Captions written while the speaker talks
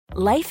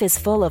Life is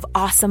full of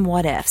awesome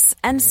what-ifs,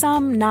 and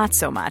some not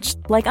so much,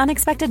 like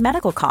unexpected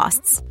medical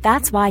costs.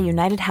 That's why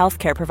United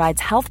Healthcare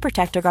provides Health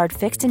Protector Guard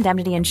fixed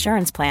indemnity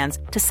insurance plans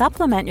to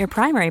supplement your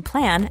primary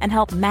plan and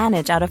help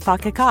manage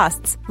out-of-pocket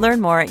costs.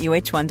 Learn more at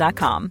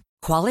uh1.com.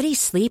 Quality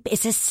sleep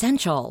is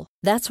essential.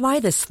 That's why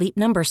the Sleep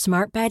Number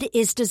Smart Bed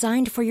is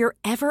designed for your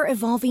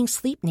ever-evolving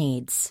sleep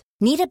needs.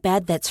 Need a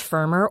bed that's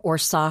firmer or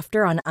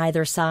softer on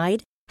either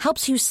side?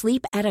 Helps you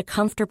sleep at a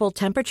comfortable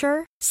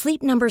temperature?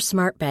 Sleep Number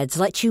Smart Beds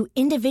let you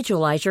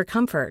individualize your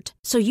comfort,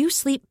 so you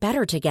sleep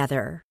better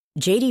together.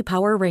 J.D.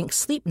 Power ranks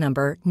Sleep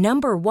Number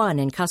number 1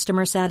 in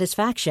customer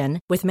satisfaction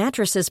with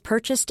mattresses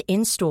purchased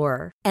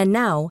in-store. And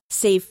now,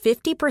 save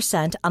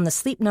 50% on the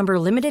Sleep Number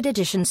Limited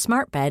Edition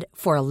Smart Bed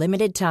for a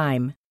limited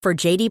time. For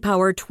J.D.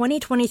 Power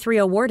 2023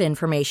 award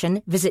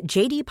information, visit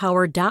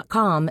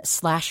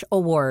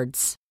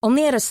jdpower.com/awards.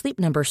 Only at a Sleep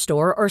Number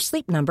store or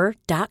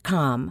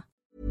sleepnumber.com.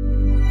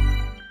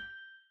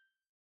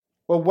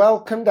 Well,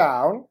 welcome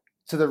down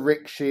to the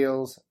Rick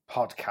Shields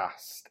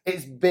podcast.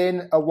 It's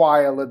been a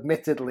while,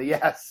 admittedly,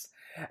 yes.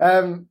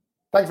 Thanks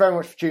very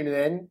much for tuning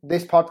in.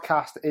 This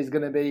podcast is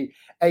going to be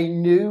a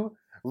new,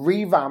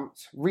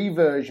 revamped,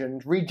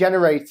 reversioned,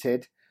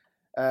 regenerated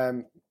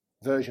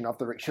version of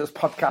the Rick Shields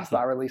podcast that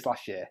I released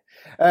last year.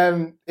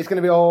 It's going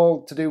to be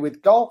all to do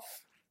with golf,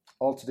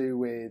 all to do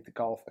with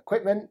golf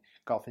equipment,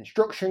 golf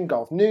instruction,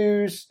 golf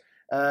news,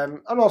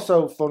 and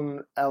also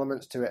fun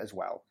elements to it as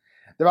well.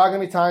 There are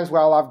going to be times where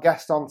I'll have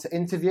guests on to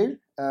interview.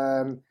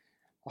 I'll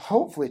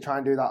hopefully try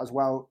and do that as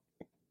well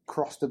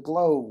across the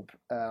globe.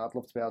 I'd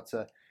love to be able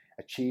to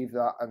achieve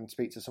that and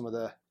speak to some of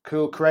the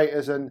cool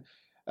creators and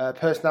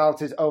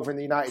personalities over in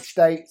the United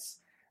States.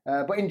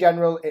 But in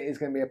general, it is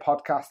going to be a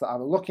podcast that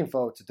I'm looking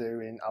forward to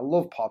doing. I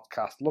love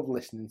podcasts, love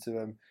listening to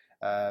them.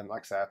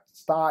 Like I said, I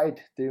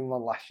started doing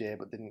one last year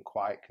but didn't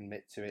quite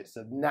commit to it.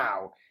 So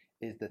now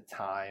is the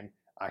time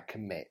I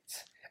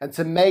commit. And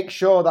to make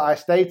sure that I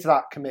stay to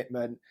that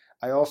commitment,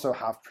 I also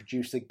have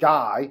producer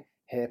Guy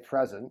here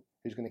present,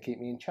 who's going to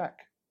keep me in check.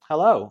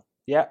 Hello.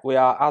 Yeah, we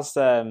are, as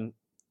you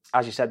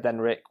said then,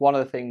 Rick, one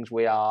of the things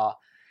we are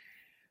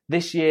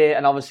this year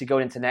and obviously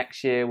going into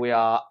next year, we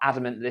are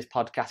adamant that this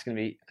podcast is going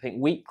to be, I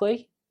think,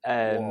 weekly.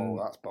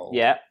 Whoa, that's bold.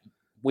 Yeah,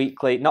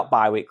 weekly, not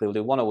bi-weekly. We'll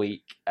do one a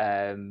week.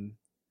 And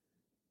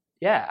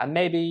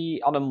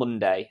maybe on a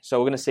Monday. So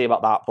we're going to see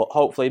about that. But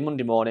hopefully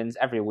Monday mornings,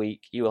 every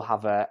week, you will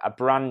have a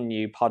brand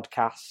new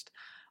podcast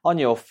on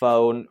your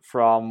phone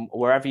from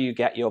wherever you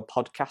get your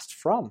podcast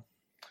from.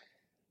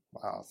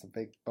 Wow, that's a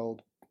big,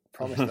 bold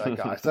promise there,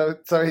 Guy. So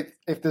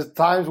if there's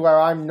times where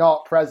I'm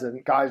not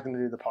present, Guy's going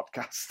to do the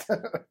podcast.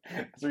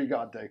 That's what you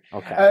got to do.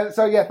 Okay.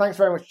 Thanks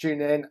very much for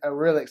tuning in. I'm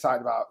really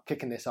excited about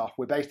kicking this off.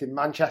 We're based in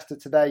Manchester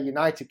today,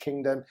 United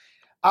Kingdom.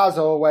 As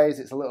always,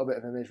 it's a little bit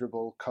of a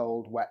miserable,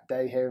 cold, wet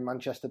day here in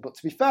Manchester. But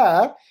to be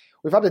fair,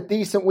 we've had a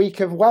decent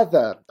week of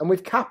weather, and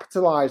we've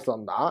capitalised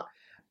on that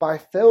by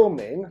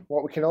filming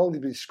what we can only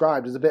be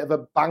described as a bit of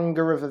a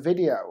banger of a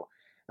video.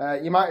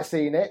 You might have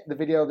seen it. The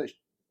video that's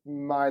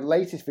my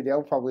latest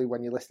video, probably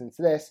when you're listening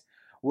to this,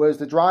 was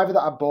the driver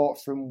that I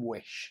bought from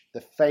Wish, the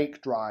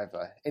fake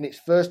driver. In its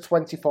first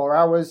 24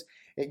 hours,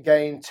 it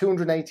gained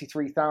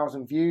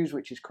 283,000 views,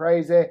 which is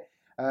crazy.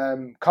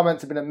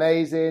 Comments have been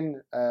amazing.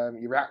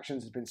 Your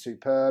reactions have been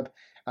superb.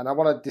 And I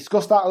want to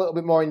discuss that a little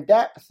bit more in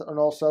depth and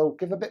also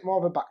give a bit more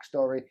of a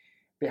backstory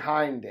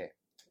behind it.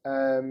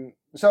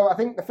 So I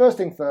think the first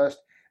thing first,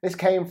 this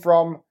came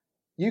from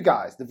you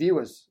guys, the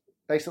viewers,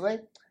 basically.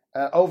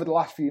 Over the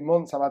last few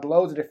months, I've had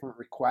loads of different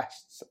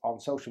requests on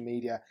social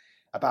media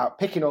about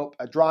picking up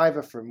a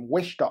driver from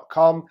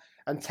wish.com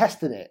and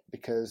testing it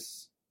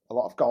because a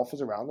lot of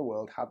golfers around the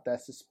world had their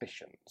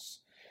suspicions.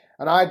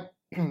 And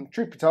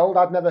truth be told,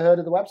 I'd never heard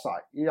of the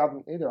website. You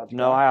hadn't either, had you?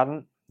 No, I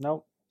hadn't.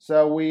 No.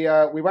 So we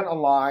went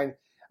online,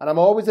 and I'm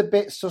always a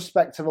bit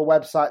suspect of a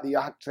website that you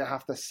actually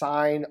have to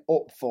sign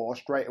up for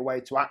straight away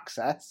to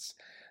access.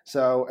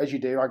 So as you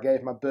do, I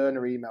gave my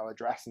burner email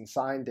address and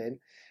signed in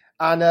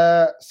and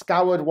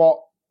scoured what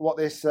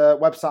this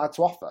website had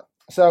to offer.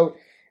 So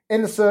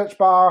in the search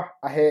bar,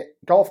 I hit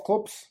golf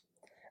clubs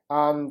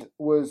and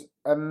was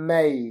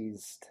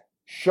amazed,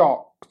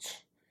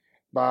 shocked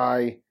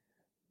by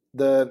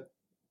the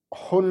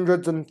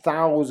hundreds and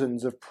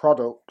thousands of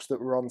products that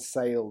were on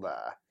sale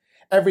there.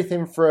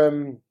 Everything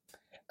from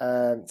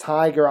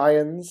Tiger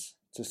irons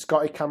to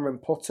Scotty Cameron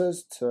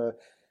putters to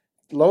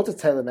loads of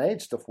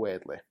TaylorMade stuff,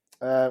 weirdly.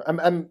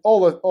 And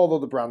all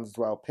other brands as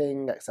well,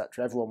 Ping,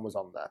 etc. Everyone was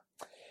on there.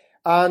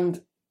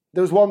 And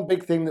there was one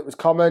big thing that was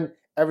common.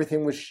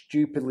 Everything was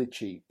stupidly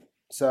cheap.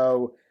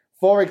 So,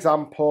 for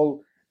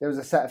example, there was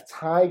a set of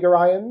Tiger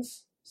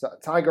irons. So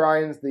Tiger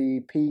irons,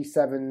 the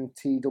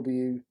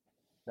P7TW.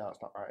 No,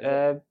 it's not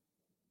right.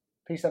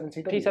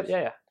 P7TWs. P7,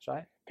 yeah, that's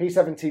right.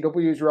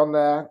 P7TWs were on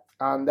there,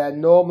 and they're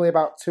normally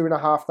about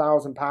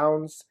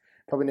 £2,500,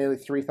 probably nearly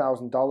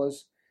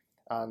 $3,000.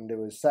 And there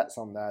was sets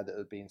on there that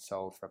had been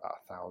sold for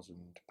about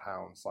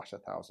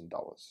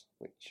 £1,000/$1,000,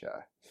 which,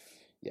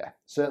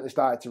 certainly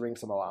started to ring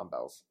some alarm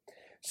bells.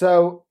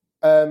 So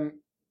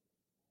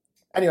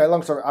Anyway,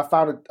 long story. I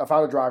found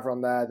a driver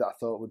on there that I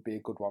thought would be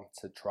a good one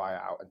to try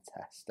out and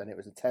test, and it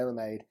was a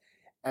tailor-made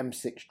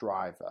M6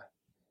 driver.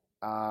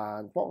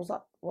 And what was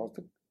that? What was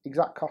the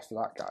exact cost of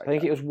that guy? I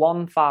think it was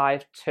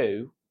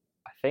 152.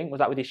 I think was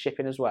that with his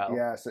shipping as well.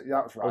 Yeah, so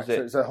that was right. Was so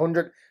it's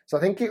 100. So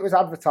I think it was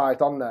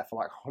advertised on there for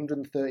like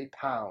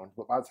 £130,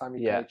 but by the time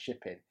you paid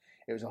shipping,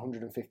 it was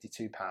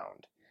 £152,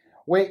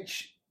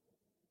 which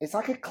it's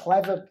like a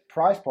clever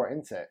price point,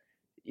 isn't it?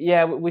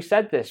 Yeah, we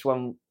said this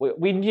when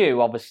we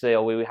knew, obviously,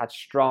 or we had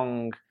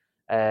strong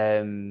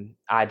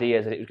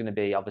ideas that it was going to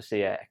be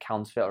obviously a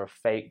counterfeit or a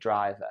fake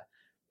driver.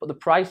 But the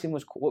pricing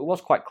was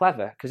quite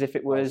clever, because if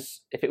it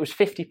was £50,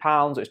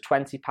 it was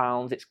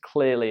 £20, it's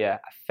clearly a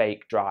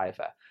fake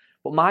driver.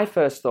 But my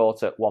first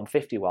thought at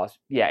 150 was,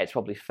 yeah, it's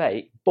probably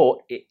fake, but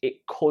it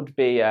could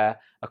be a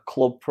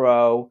club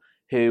pro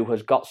who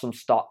has got some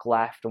stock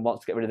left and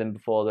wants to get rid of them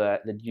before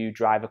the new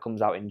driver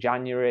comes out in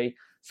January.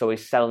 So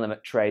he's selling them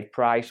at trade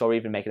price or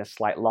even making a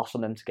slight loss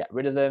on them to get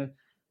rid of them.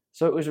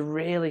 So it was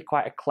really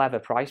quite a clever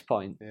price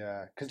point.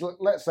 Yeah, because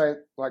let's say,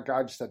 like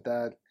Guy just said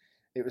there,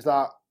 it was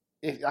that,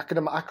 I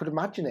could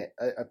imagine it,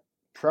 a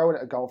pro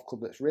at a golf club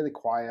that's really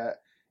quiet,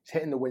 he's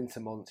hitting the winter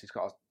months, he's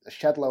got a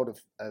shed load of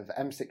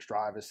M6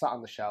 drivers sat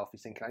on the shelf,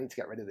 he's thinking, I need to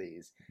get rid of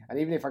these. And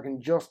even if I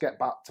can just get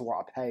back to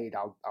what I paid,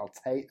 I'll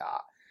take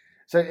that.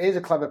 So it is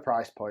a clever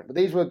price point. But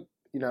these were,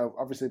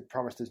 obviously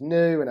promised as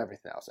new and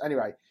everything else.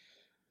 Anyway,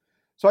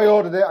 so I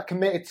ordered it. I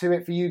committed to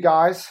it for you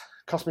guys.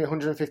 It cost me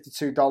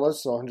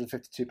 $152 or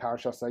 £152,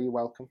 shall I say. You're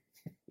welcome.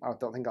 I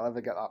don't think I'll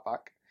ever get that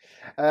back.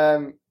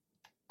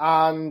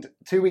 And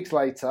 2 weeks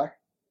later,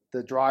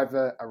 the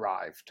driver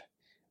arrived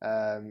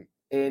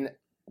in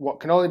what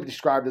can only be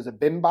described as a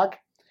bin bag,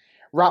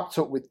 wrapped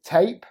up with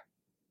tape.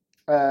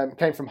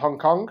 Came from Hong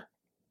Kong.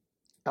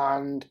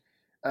 And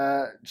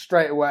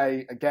straight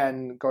away,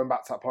 again, going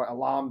back to that point,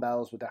 alarm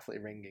bells were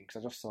definitely ringing,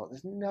 because I just thought,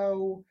 there's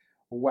no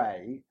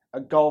way a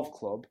golf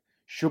club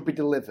should be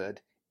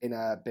delivered in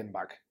a bin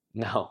bag.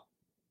 No.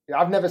 Yeah,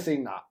 I've never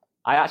seen that.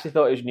 I actually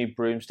thought it was a new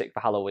broomstick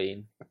for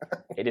Halloween.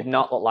 It did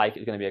not look like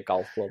it was going to be a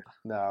golf club.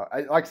 No,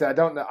 like I said,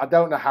 I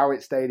don't know how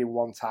it stayed in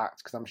one tact,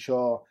 because I'm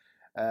sure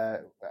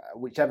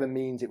whichever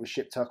means it was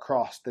shipped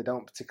across, they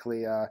don't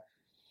particularly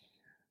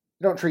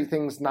they don't treat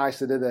things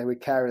nicely, do they?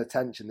 With care and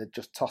attention. They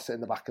just toss it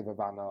in the back of a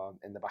van or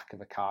in the back of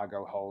a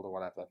cargo hold or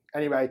whatever.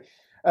 Anyway,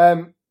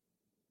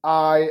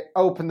 I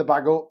opened the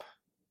bag up,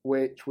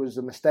 which was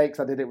a mistake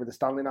because I did it with a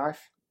Stanley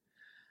knife.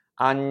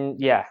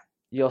 And yeah,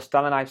 your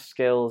Stanley knife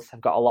skills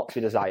have got a lot to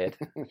be desired.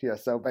 Yeah,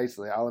 so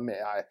basically, I'll admit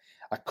I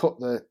cut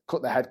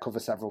the head cover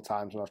several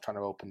times when I was trying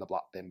to open the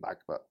black bin bag,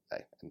 but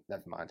hey,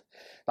 never mind.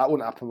 That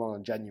wouldn't happen on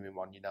a genuine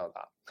one, you know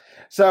that.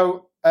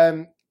 So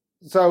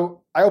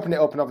I opened it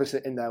up, and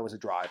obviously in there was a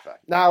driver.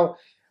 Now,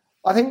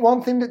 I think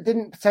one thing that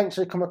didn't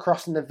potentially come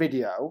across in the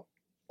video,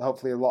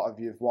 hopefully a lot of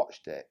you have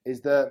watched it,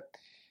 is that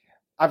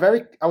I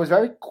was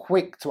very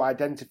quick to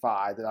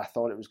identify that I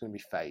thought it was going to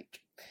be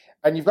fake.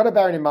 And you've got to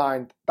bear in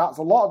mind,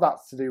 a lot of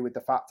that's to do with the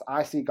fact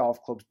I see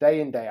golf clubs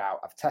day in, day out.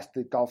 I've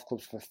tested golf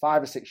clubs for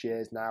 5 or 6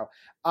 years now.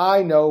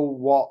 I know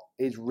what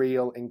is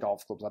real in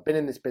golf clubs. I've been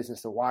in this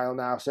business a while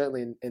now,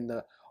 certainly in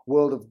the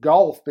world of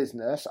golf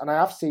business, and I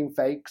have seen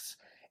fakes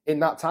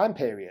in that time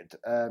period.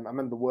 I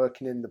remember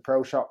working in the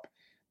pro shop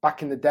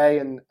back in the day,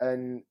 and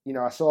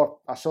I saw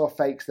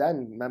fakes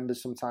then.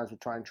 Members sometimes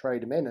would try and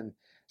trade them in, and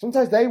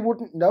sometimes they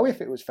wouldn't know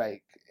if it was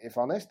fake. If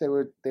honest, they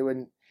were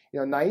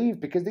naive,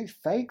 because these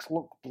fakes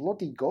look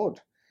bloody good,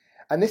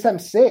 and this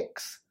M6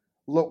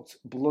 looked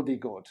bloody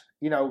good.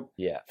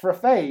 Yeah. For a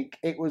fake,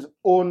 it was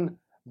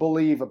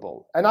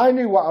unbelievable, and I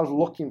knew what I was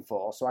looking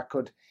for, so I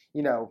could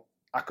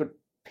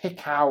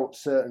pick out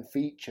certain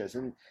features,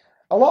 and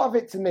a lot of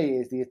it to me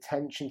is the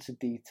attention to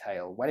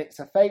detail. When it's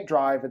a fake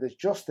driver, there's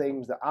just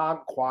things that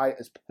aren't quite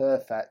as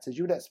perfect as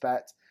you would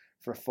expect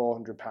for a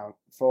 £400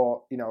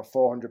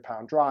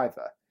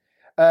 driver.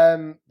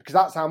 Because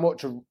that's how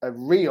much a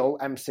real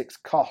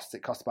M6 costs.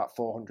 It costs about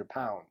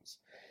 £400.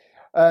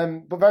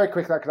 But very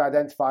quickly I could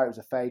identify it was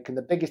a fake, and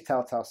the biggest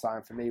telltale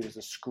sign for me was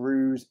the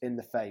screws in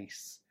the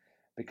face,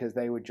 because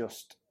they were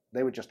just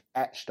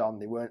etched on.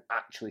 They weren't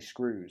actually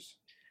screws.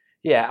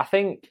 Yeah, I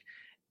think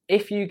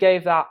if you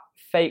gave that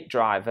fake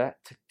driver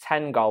to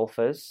 10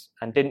 golfers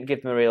and didn't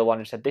give them a real one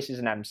and said, this is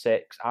an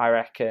M6, I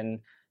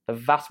reckon the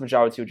vast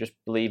majority would just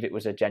believe it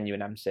was a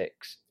genuine M6.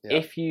 Yeah.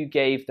 If you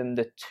gave them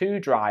the 2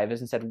 drivers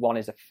and said one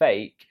is a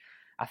fake,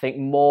 I think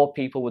more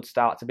people would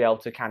start to be able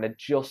to kind of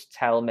just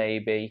tell,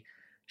 maybe,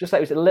 just like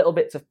it was a little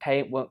bits of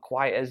paint weren't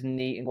quite as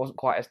neat and wasn't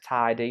quite as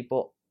tidy,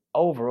 but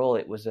overall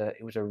it was a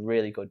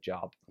really good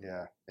job.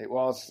 Yeah, it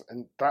was.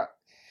 And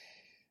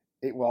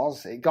it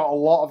got a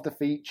lot of the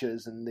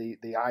features and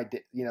the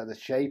idea, the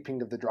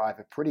shaping of the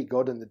driver pretty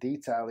good, and the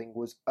detailing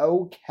was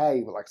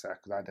okay, but like I said, I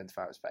could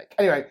identify it as fake.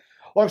 Anyway,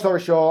 long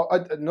story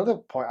short, another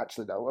point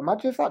actually though,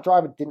 imagine if that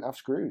driver didn't have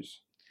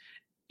screws.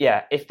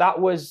 Yeah, if that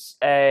was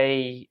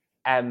a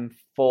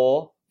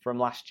M4 from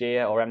last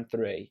year or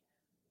M3,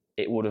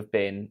 it would have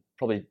been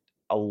probably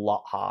a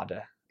lot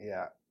harder.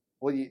 Yeah.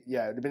 Well,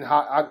 yeah, it would have been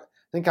hard.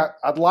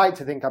 I'd like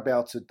to think I'd be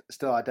able to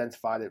still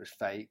identify that it was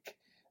fake,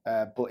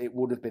 but it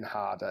would have been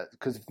harder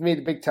because for me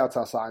the big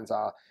telltale signs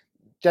are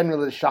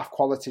generally the shaft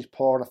quality is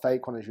poor on a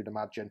fake one, as you'd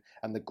imagine,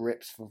 and the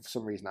grips for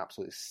some reason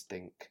absolutely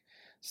stink.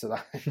 So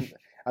that,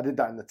 I did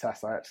that in the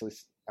test. I actually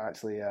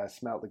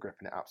smelt the grip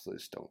and it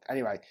absolutely stunk.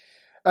 Anyway,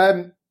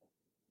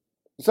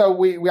 so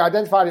we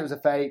identified it was a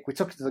fake. We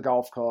took it to the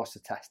golf course to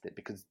test it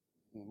because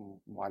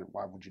why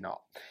would you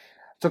not?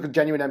 Took a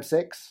genuine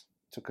M6,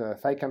 took a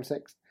fake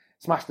M6,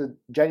 smashed the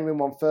genuine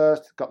one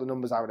first, got the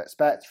numbers I would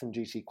expect from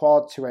GT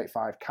Quad,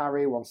 285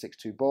 carry,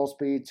 162 ball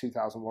speed,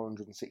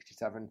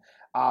 2,167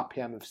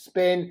 RPM of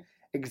spin,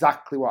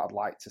 exactly what I'd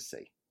like to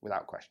see,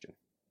 without question.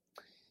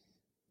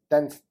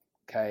 Then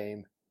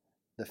came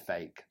the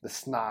fake, the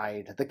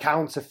snide, the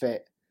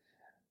counterfeit,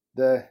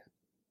 the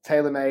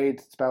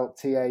TaylorMade, spelled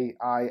TailorMaid,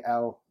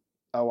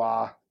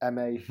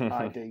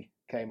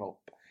 came up.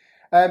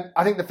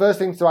 I think the first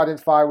thing to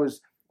identify was,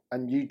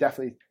 and you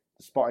definitely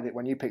spotted it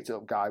when you picked it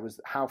up, Guy,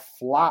 was how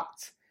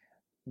flat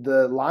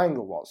the lie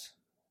angle was.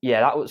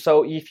 Yeah, that was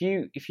so. If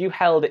you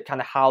held it kind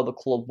of how the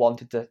club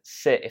wanted to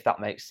sit, if that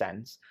makes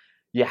sense,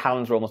 your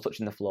hands were almost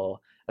touching the floor,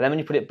 and then when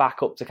you put it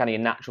back up to kind of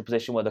your natural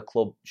position where the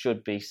club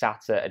should be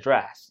sat at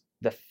address,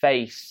 the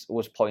face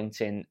was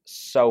pointing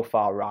so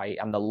far right,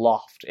 and the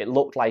loft, it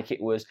looked like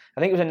it was. I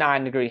think it was a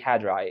 9-degree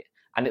head, right,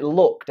 and it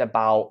looked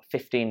about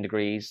 15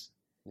 degrees.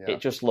 Yeah.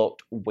 It just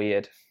looked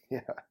weird.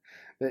 Yeah,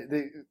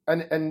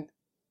 and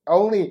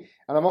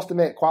I must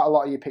admit, quite a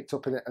lot of you picked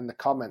up in it in the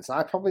comments, and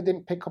I probably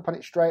didn't pick up on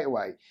it straight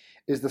away,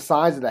 is the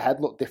size of the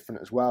head looked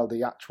different as well.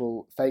 The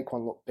actual fake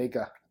one looked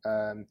bigger,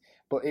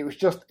 but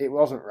it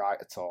wasn't right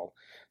at all.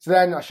 So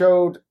then I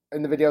showed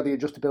in the video the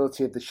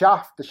adjustability of the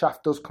shaft. The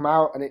shaft does come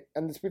out,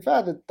 and to be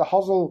fair, the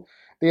hosel,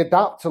 the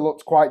adapter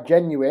looked quite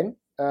genuine,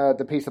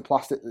 the piece of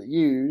plastic that they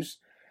use.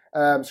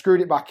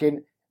 Screwed it back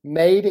in,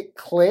 made it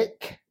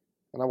click,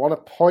 and I want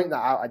to point that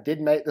out. I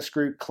did make the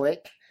screw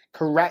click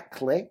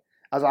correctly,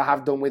 as I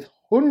have done with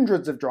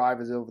hundreds of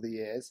drivers over the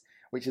years,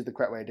 which is the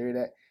correct way of doing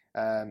it,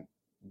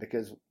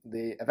 because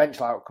the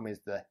eventual outcome is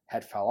the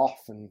head fell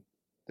off, and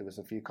there was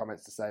a few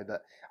comments to say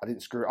that I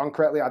didn't screw it on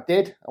correctly. I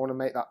did. I want to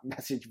make that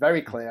message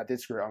very clear. I did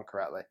screw it on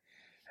correctly.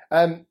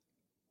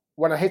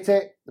 When I hit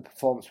it, the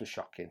performance was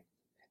shocking.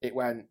 It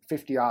went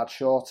 50 yards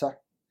shorter.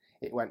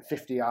 It went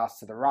 50 yards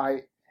to the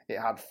right. It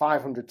had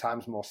 500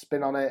 times more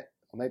spin on it,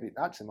 or maybe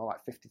actually more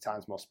like 50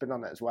 times more spin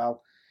on it as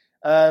well.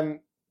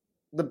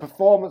 The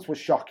performance was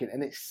shocking,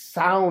 and it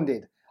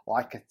sounded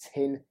like a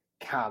tin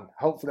can.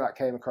 Hopefully that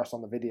came across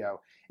on the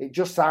video. It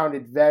just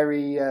sounded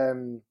very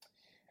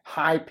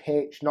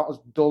high-pitched, not as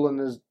dull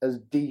and as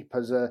deep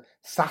as a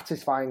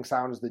satisfying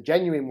sound as the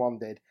genuine one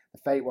did. The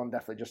fake one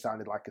definitely just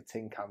sounded like a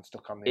tin can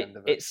stuck on the end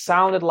of it. It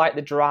sounded like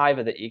the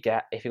driver that you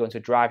get if you go into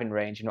a driving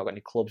range, you've not got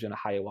any clubs, you're going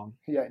to hire one.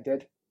 Yeah, it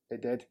did.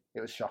 It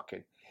was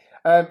shocking.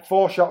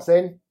 4 shots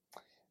in,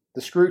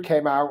 the screw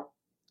came out,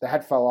 the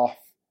head fell off,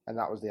 and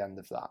that was the end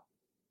of that.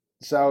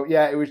 So,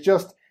 yeah, it was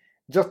just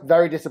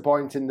very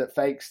disappointing that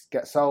fakes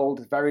get sold.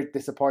 It's very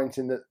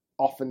disappointing that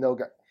often they'll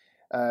get,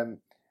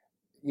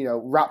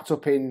 wrapped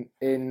up in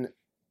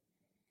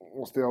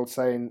what's the old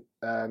saying?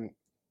 A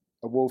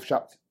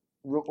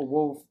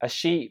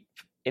sheep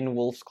in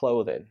wolf's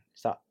clothing.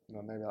 Is that?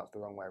 No, maybe that's the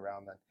wrong way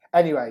around then.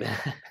 Anyway,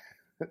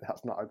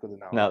 that's not a good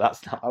analogy. No,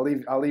 that's not.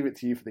 I'll leave it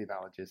to you for the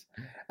analogies.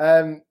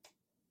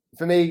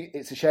 For me,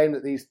 it's a shame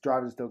that these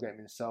drivers are still getting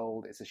been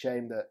sold. It's a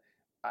shame that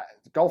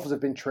golfers have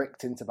been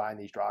tricked into buying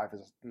these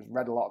drivers. I've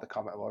read a lot of the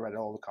comments. Well, I read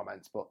all the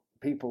comments, but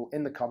people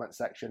in the comment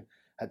section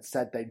had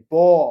said they'd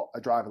bought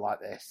a driver like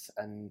this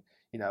and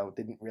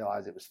didn't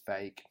realise it was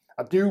fake.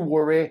 I do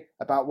worry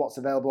about what's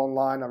available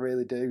online. I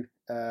really do.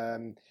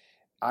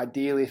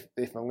 Ideally,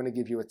 if I'm going to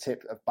give you a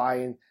tip of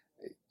buying,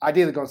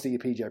 ideally go and see your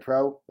PGA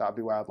Pro. That would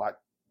be where I'd like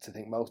to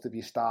think most of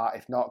you start.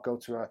 If not, go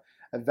to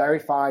a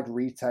verified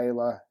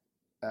retailer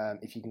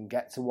if you can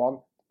get to one.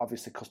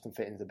 Obviously, custom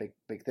fitting is a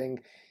big thing.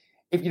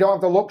 If you don't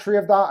have the luxury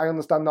of that, I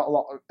understand not a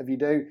lot of you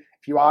do.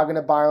 If you are going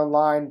to buy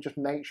online, just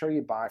make sure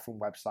you buy from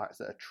websites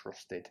that are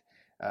trusted.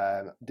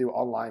 Do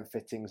online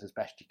fittings as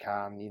best you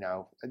can,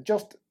 and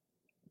just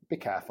be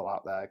careful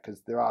out there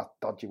because there are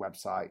dodgy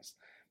websites.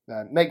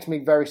 Makes me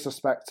very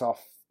suspect of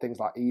things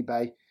like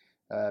eBay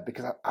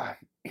because I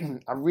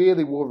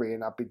really worry,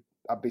 and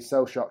I'd be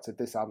so shocked if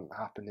this hadn't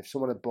happened. If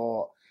someone had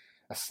bought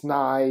a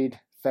snide,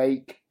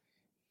 fake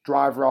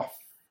driver off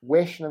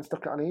Wish and then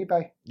stuck it on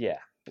eBay. Yeah.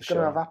 It's going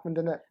to have happened,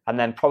 isn't it? And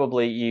then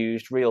probably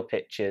used real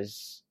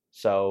pictures.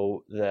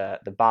 So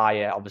the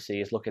buyer obviously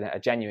is looking at a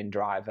genuine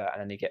driver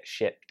and then he gets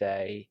shipped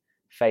a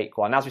fake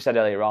one. As we said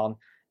earlier on,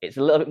 it's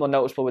a little bit more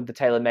noticeable with the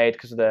TaylorMade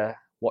because of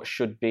what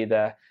should be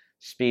the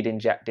speed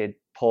injected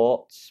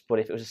ports. But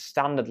if it was a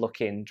standard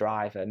looking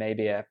driver,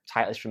 maybe a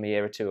Titleist from a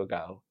year or two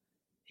ago,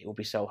 it will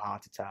be so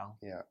hard to tell.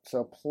 Yeah,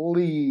 so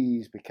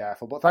please be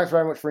careful. But thanks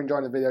very much for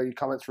enjoying the video. Your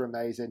comments were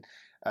amazing.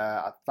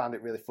 I found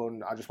it really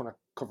fun. I just want to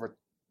cover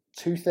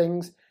 2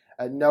 things.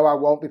 No, I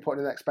won't be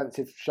putting an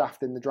expensive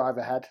shaft in the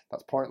driver head.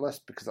 That's pointless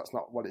because that's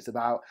not what it's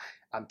about.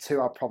 And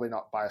 2, I'll probably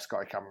not buy a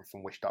Scotty Cameron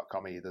from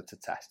Wish.com either to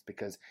test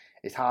because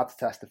it's hard to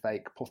test a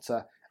fake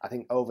putter. I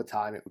think over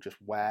time it would just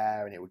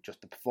wear and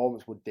the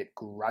performance would dip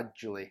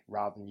gradually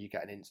rather than you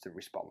get an instant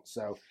response.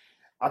 So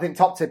I think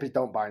top tip is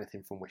don't buy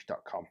anything from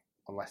Wish.com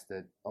unless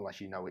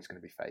you know it's going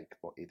to be fake.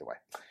 But either way,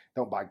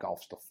 don't buy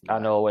golf stuff.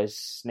 And always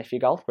sniff your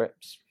golf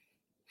grips.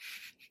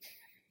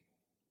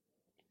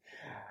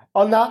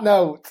 On that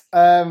note,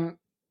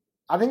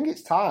 I think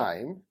it's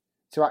time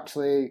to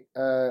actually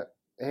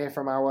hear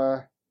from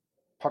our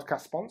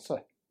podcast sponsor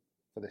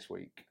for this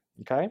week.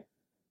 Okay.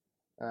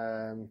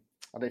 I don't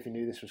know if you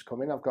knew this was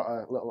coming. I've got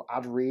a little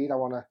ad read I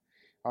want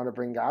to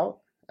bring out.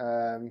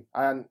 I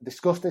haven't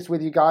discussed this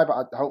with you, Guy,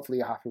 but hopefully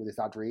you're happy with this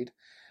ad read.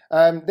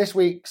 This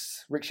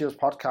week's Rick Shields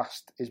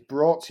podcast is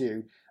brought to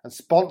you and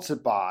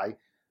sponsored by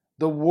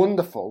the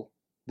wonderful,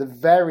 the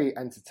very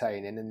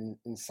entertaining and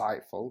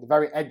insightful, the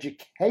very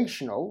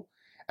educational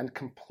and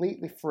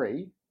completely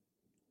free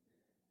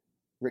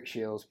Rick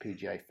Shields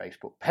PGA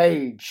Facebook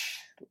page.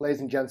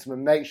 Ladies and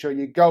gentlemen, make sure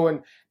you go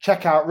and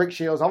check out Rick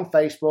Shields on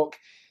Facebook.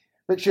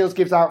 Rick Shields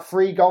gives out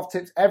free golf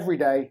tips every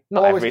day.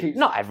 Not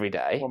every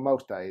day. Well,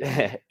 most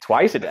days.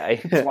 Twice a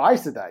day.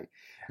 Twice a day.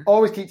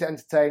 Always keeps it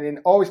entertaining.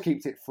 Always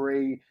keeps it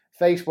free.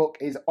 Facebook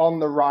is on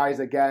the rise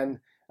again.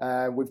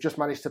 We've just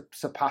managed to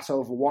surpass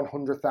over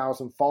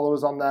 100,000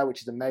 followers on there,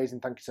 which is amazing.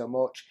 Thank you so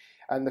much.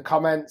 And the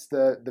comments,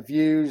 the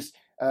views,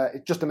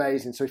 it's just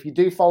amazing. So if you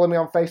do follow me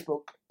on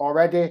Facebook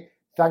already,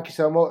 thank you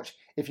so much.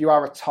 If you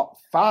are a top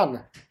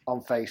fan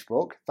on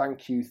Facebook,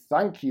 thank you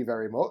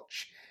very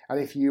much. And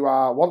if you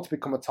want to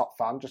become a top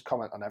fan, just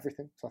comment on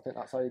everything. So I think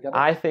that's how you get it.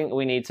 I think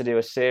we need to do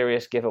a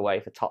serious giveaway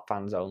for top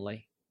fans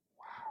only.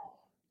 Wow.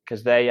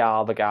 Because they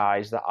are the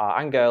guys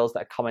and girls that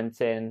are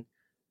commenting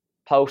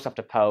post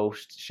after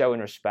post,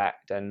 showing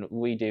respect, and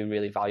we do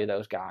really value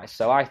those guys.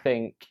 So I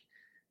think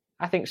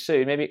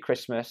soon, maybe at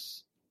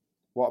Christmas.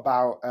 What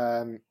about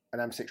an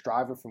M6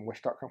 driver from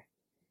Wish.com?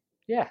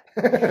 Yeah.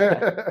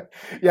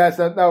 Yeah,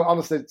 so no,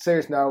 honestly,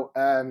 serious note,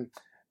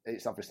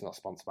 it's obviously not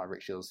sponsored by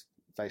Rick Shields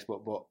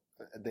Facebook, but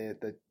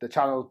the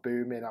channel's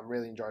booming. I'm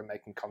really enjoying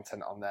making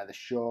content on there. The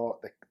short,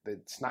 the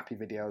snappy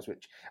videos,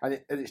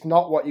 it's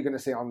not what you're going to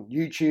see on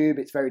YouTube.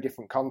 It's very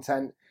different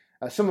content.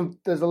 There's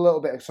a little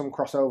bit of some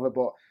crossover,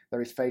 but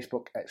there is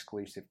Facebook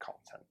exclusive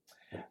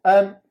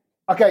content.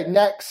 Okay,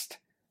 next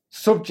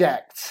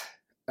subject,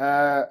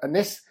 and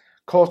this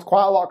caused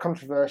quite a lot of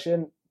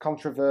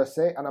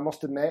controversy, and I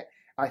must admit,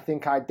 I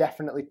think I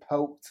definitely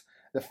poked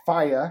the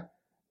fire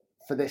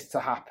for this to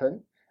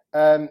happen.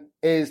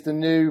 Is the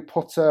new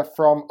putter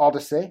from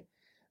Odyssey,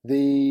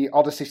 the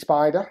Odyssey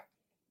Spider,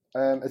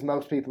 as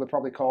most people are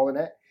probably calling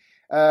it.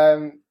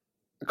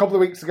 A couple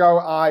of weeks ago,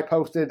 I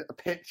posted a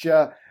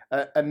picture,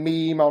 a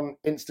meme on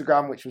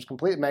Instagram, which was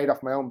completely made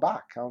off my own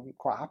back. I'm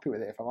quite happy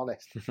with it, if I'm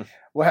honest.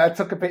 Where I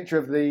took a picture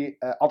of the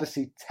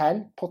Odyssey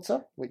 10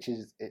 putter, which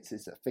is its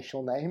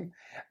official name,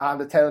 and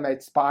the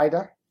TaylorMade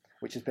Spider,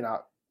 which has been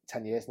out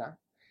 10 years now,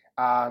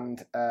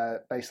 and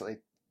basically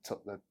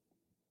took the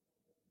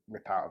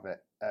rip out of it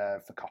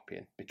for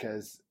copying,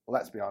 because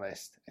let's be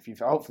honest,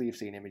 hopefully you've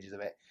seen images of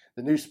it,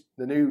 the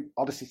new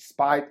Odyssey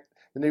Spider,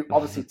 the new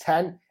Odyssey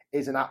 10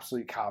 is an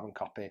absolute carbon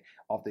copy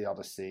of the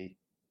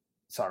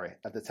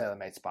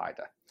TaylorMade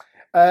Spider.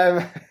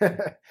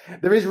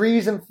 There is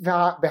reason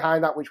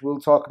behind that, which we'll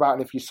talk about.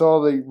 And if you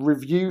saw the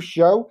review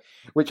show,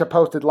 which I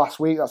posted last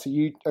week, that's a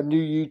new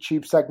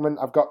YouTube segment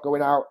I've got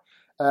going out.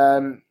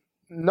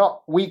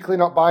 Not weekly,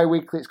 not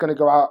bi-weekly. It's going to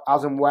go out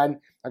as and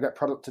when I get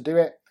product to do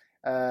it.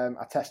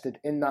 I tested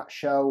in that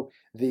show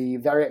the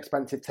very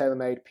expensive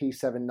TaylorMade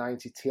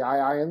P790 Ti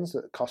irons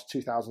that cost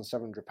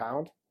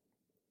 £2,700.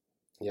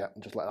 Yeah,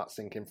 and just let that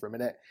sink in for a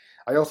minute.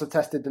 I also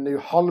tested the new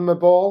Honma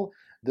ball,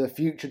 the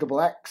Future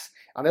XX,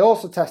 and I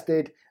also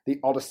tested the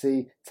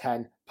Odyssey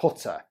 10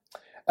 putter.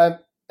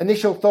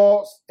 Initial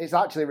thoughts, it's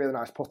actually a really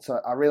nice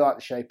putter. I really like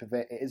the shape of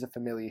it. It is a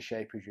familiar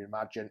shape, as you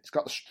imagine. It's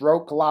got the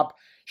Stroke Lab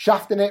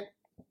shaft in it,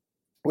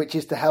 which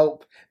is to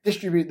help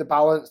distribute the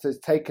balance. There's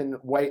taken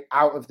weight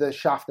out of the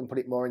shaft and put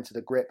it more into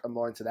the grip and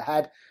more into the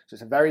head. So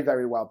it's a very,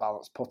 very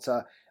well-balanced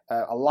putter.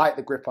 I like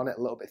the grip on it,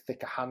 a little bit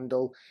thicker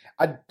handle.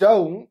 I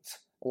don't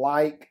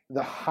like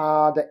the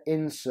harder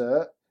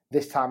insert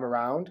this time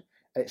around.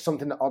 It's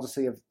something that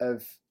Odyssey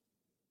have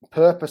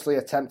purposely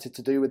attempted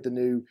to do with the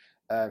new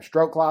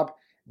Stroke Lab.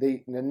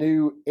 The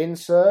new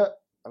insert,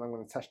 and I'm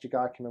going to test you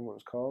guys. Can you remember what it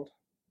was called?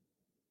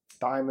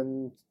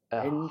 Diamond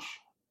hinge?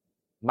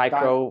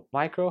 Micro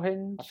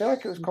hinge? I feel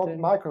like it was called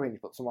micro hinge,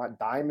 but something like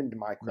diamond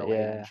micro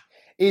hinge.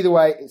 Either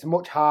way, it's a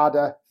much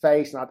harder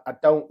face, and I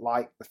don't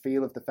like the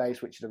feel of the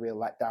face, which is a real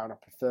letdown. I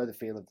prefer the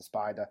feel of the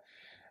Spider.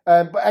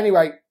 But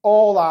anyway,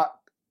 all that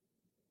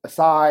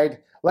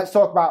aside, let's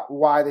talk about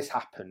why this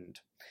happened.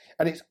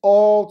 And it's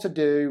all to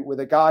do with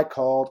a guy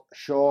called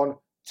Sean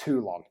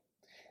Toulon.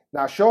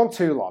 Now, Sean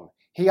Toulon,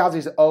 he has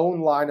his own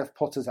line of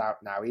putters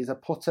out now. He's a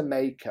putter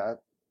maker,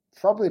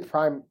 probably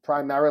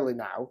primarily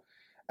now.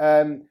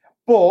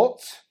 But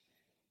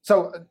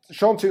So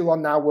Sean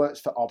Toulon now works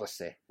for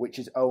Odyssey, which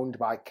is owned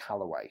by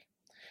Callaway.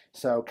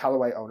 So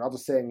Callaway own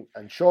Odyssey,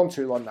 and Sean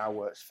Toulon now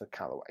works for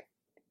Callaway.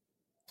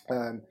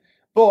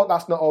 But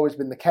that's not always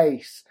been the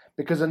case,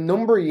 because a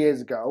number of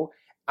years ago,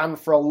 and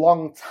for a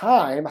long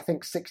time, I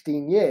think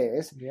 16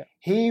 years,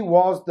 he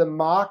was the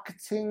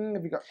marketing.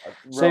 Have you got a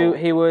role? So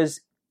he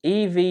was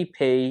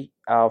EVP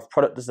of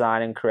product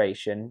design and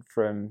creation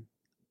from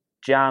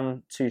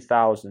Jan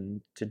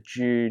 2000 to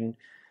June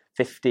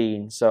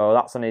 15. So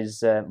that's on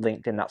his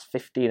LinkedIn. That's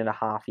 15 and a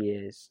half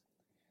years.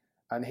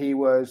 And he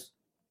was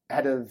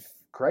head of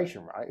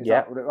creation, right? Is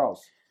that what it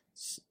was?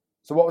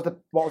 So what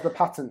was the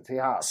patent he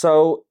had?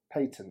 So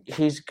patent.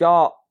 He's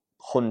got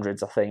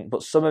hundreds, I think,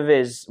 but some of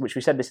his, which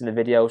we said this in the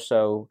video,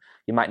 so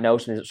you might know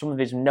some of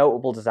his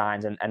notable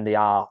designs, and they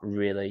are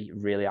really,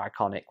 really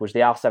iconic, was the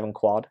R7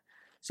 Quad.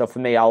 So for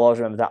me, I'll always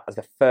remember that as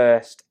the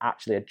first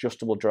actually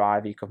adjustable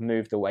driver. You could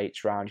move the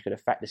weights around, you could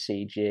affect the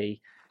CG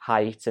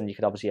height, and you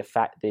could obviously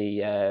affect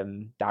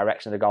the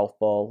direction of the golf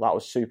ball. That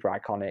was super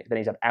iconic. Then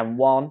he's had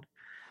M1,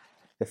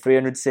 the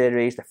 300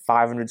 series, the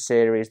 500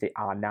 series, the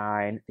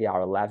R9, the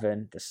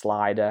R11, the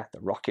slider, the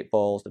rocket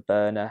balls, the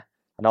burner,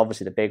 and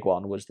obviously the big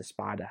one was the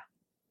Spider.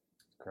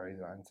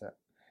 Crazy, isn't it?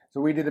 So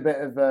we did a bit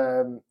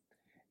of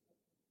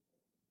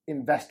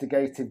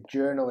investigative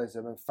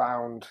journalism and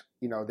found,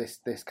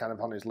 this kind of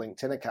on his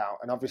LinkedIn account,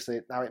 and obviously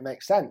now it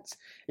makes sense.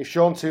 If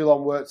Sean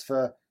Toulon works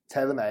for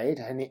TaylorMade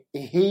and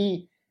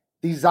he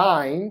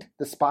designed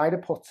the Spider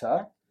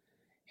putter,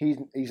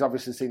 he's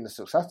obviously seen the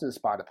success of the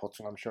Spider putter,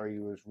 and I'm sure he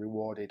was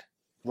rewarded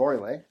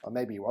royally, or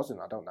maybe he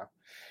wasn't, I don't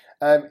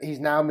know. He's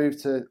now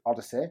moved to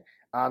Odyssey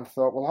and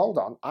thought, well, hold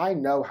on, I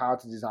know how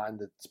to design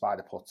the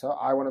Spider putter.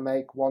 I want to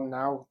make one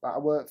now that I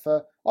work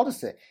for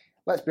Odyssey.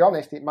 Let's be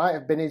honest, it might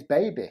have been his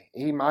baby.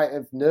 He might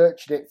have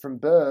nurtured it from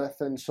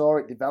birth and saw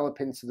it develop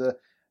into the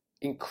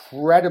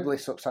incredibly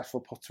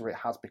successful putter it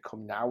has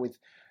become now, with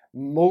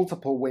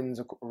multiple wins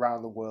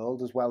around the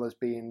world, as well as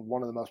being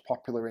one of the most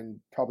popular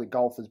in probably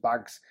golfers'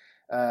 bags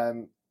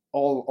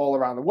all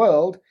around the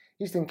world.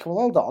 He's thinking,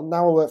 well, hold on,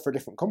 now I work for a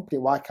different company.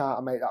 Why can't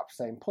I make that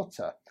same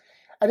putter?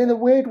 And in a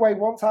weird way,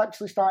 once I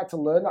actually started to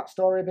learn that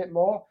story a bit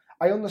more,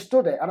 I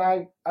understood it, and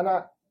I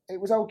it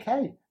was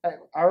okay.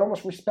 I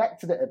almost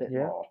respected it a bit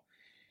more.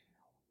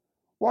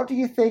 What do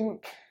you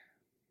think?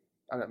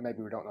 And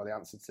maybe we don't know the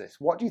answer to this.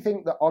 What do you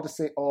think that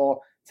Odyssey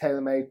or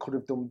TaylorMade could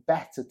have done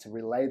better to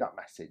relay that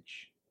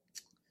message?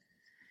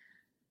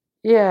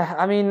 Yeah,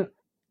 I mean,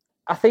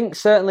 I think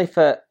certainly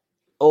for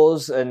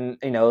us and,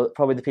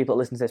 probably the people that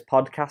listen to this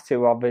podcast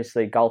who are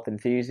obviously golf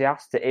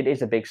enthusiasts, it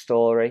is a big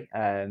story.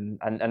 And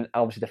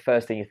obviously the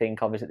first thing you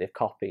think of is that they've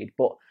copied.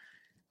 But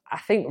I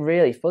think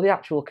really for the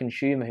actual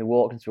consumer who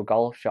walked into a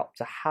golf shop,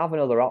 to have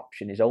another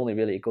option is only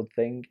really a good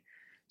thing.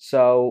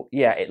 So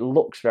yeah, it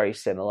looks very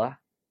similar.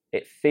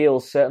 It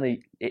feels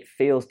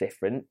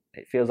different.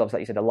 It feels obviously, like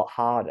you said, a lot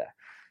harder.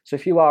 So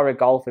if you are a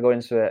golfer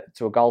going to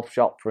a golf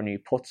shop for a new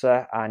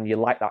putter and you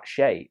like that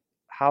shape,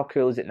 how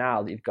cool is it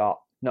now that you've got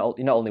not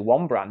only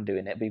one brand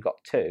doing it, but you've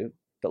got two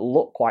that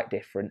look quite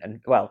different,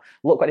 and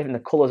look quite different. The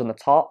colours on the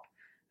top.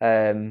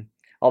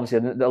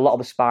 Obviously, a lot of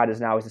the Spiders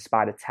now is the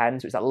Spider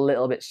 10, so it's a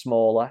little bit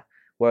smaller.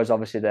 Whereas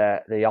obviously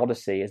the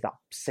Odyssey is that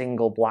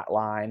single white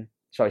line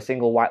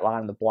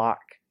on the black.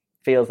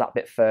 Feels that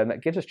bit firmer.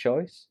 It gives us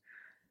choice.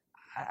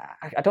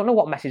 I don't know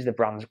what message the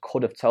brands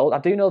could have told. I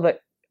do know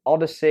that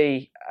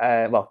Odyssey,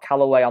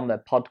 Callaway on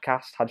the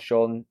podcast had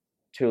Sean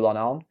Toulon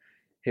on,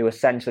 who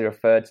essentially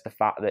referred to the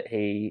fact that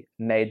he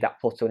made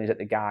that putter when he's at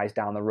the guys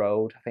down the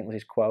road, I think was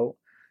his quote.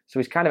 So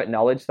he's kind of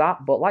acknowledged that.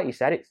 But like you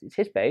said, it's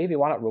his baby.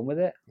 Why not run with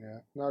it? Yeah,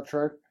 no,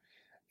 true.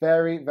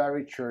 Very,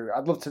 very true.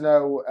 I'd love to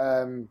know.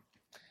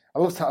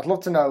 I'd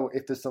love to know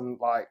if there's some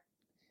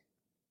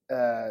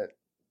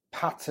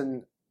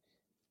patent.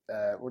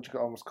 What you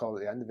could almost call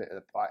at the end of it,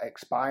 like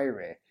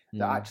expiry,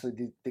 that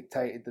actually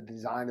dictated the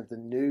design of the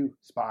new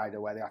Spider,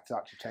 where they had to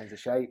actually change the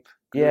shape.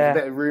 There's a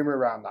bit of rumour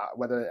around that.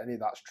 Whether any of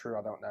that's true,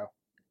 I don't know.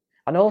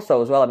 And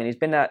also as well, I mean, he's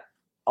been at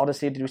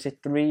Odyssey, did we say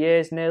 3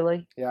 years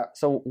nearly? Yeah.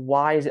 So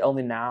why is it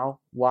only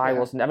now? Why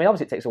wasn't? I mean,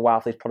 obviously it takes a while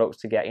for these products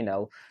to get,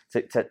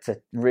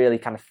 to really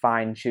kind of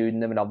fine tune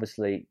them and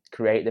obviously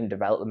create them,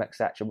 develop them,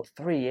 etc. But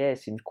 3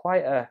 years seems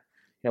quite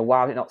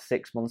why is it not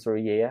 6 months or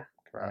a year?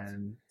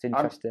 It's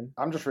interesting.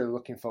 I'm just really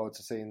looking forward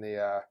to seeing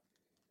the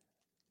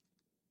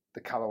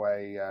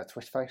Callaway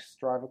twist face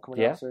driver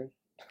coming out soon.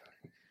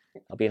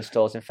 I'll be in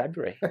stores in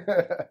February.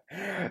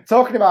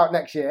 Talking about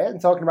next year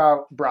and talking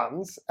about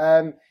brands,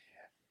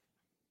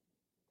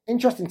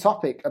 interesting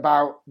topic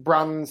about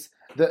brands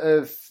that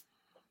have,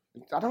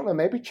 I don't know,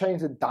 maybe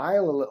changed the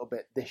dial a little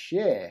bit this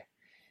year.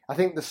 I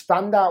think the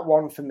standout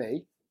one for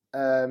me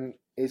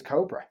is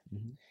Cobra.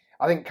 Mm-hmm.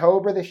 I think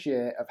Cobra this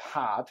year have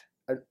had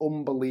an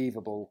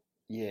unbelievable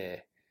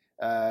year.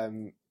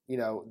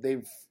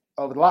 They've,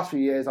 over the last few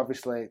years,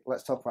 obviously,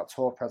 let's talk about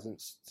tour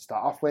presence to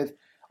start off with.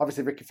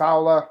 Obviously, Ricky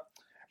Fowler,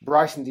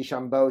 Bryson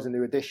DeChambeau's a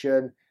new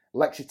addition,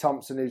 Lexi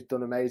Thompson, who's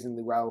done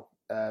amazingly well,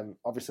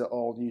 obviously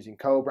all using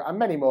Cobra, and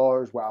many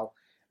more as well.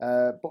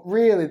 But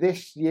really,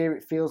 this year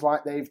it feels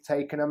like they've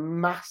taken a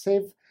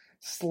massive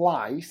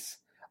slice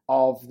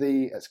of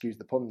the, excuse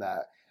the pun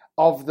there,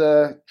 of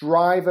the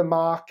driver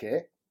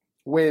market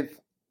with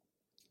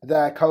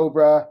their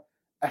Cobra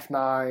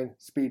F9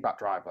 Speedback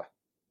driver.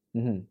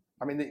 Mm-hmm.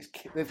 I mean,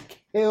 they've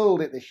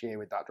killed it this year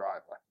with that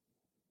driver.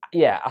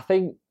 Yeah, I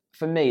think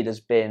for me,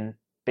 there's been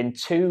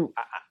two.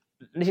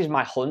 This is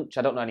my hunch.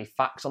 I don't know any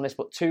facts on this,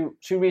 but two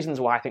reasons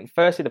why. I think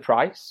firstly, the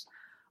price.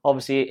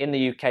 Obviously, in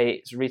the UK,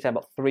 it's retail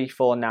about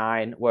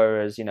 $349,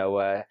 whereas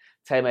TaylorMade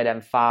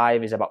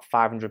M5 is about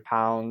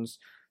 £500.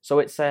 So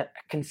it's a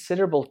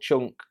considerable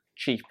chunk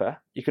cheaper.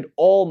 You could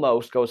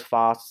almost go as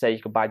far as to say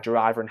you could buy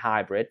driver and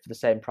hybrid for the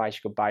same price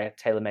you could buy a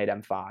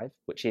TaylorMade M5,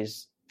 which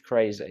is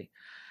crazy.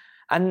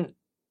 And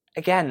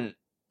again,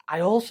 I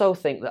also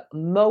think that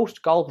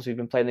most golfers who've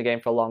been playing the game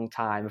for a long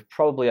time have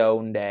probably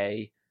owned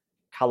a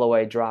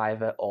Callaway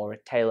driver or a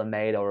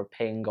TaylorMade or a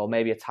Ping or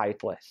maybe a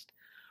Titleist.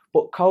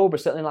 But Cobra,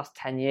 certainly in the last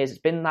 10 years, it's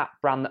been that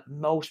brand that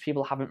most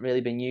people haven't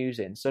really been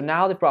using. So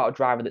now they've brought a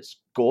driver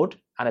that's good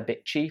and a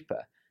bit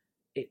cheaper.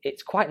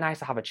 It's quite nice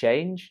to have a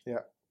change. Yeah,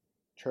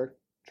 true.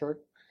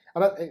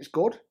 And it's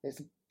good. It's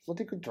a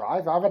bloody good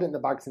drive. I've had it in the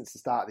bag since the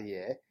start of the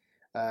year.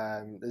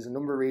 There's a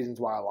number of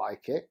reasons why I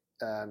like it.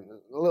 A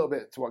little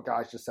bit to what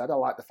guys just said. I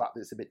like the fact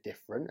that it's a bit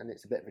different and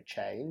it's a bit of a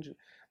change.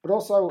 But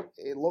also,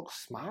 it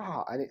looks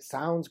smart and it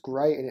sounds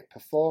great and it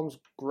performs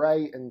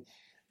great and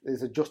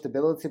there's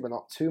adjustability, but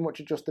not too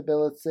much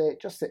adjustability.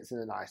 It just sits in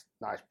a nice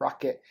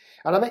bracket.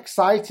 And I'm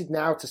excited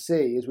now to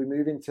see, as we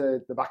move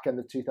into the back end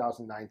of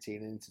 2019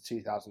 and into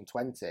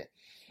 2020,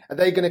 are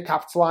they going to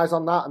capitalise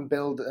on that and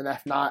build an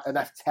F9, an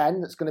F10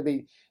 that's going to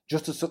be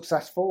just as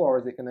successful, or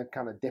is it going to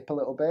kind of dip a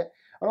little bit?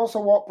 And also,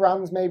 what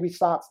brands maybe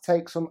start to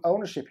take some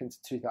ownership into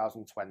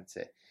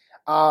 2020?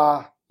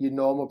 Are your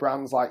normal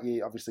brands like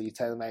obviously your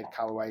TaylorMade,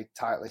 Callaway,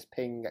 Titleist,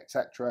 Ping,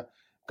 etc.,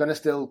 going to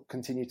still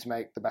continue to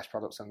make the best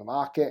products on the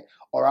market?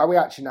 Or are we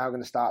actually now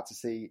going to start to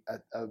see a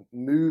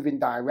move in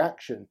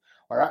direction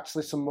where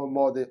actually some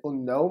more of the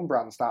unknown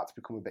brands start to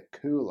become a bit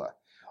cooler?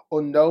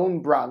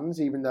 Unknown brands,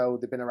 even though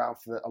they've been around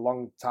for a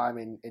long time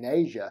in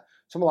Asia,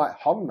 someone like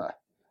Honma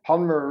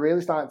are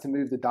really starting to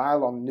move the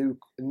dial on new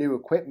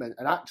equipment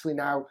and actually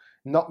now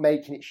not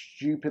making it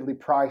stupidly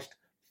priced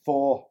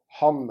for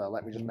Honma.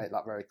 Let me just make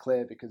that very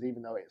clear, because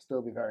even though it'll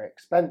still be very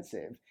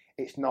expensive,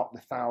 it's not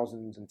the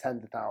thousands and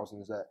tens of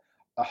thousands that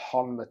a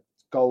Honma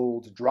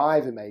Gold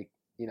driver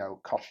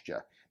cost you.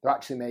 They're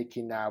actually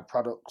making now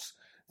products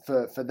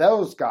for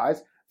those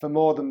guys for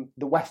more than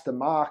the Western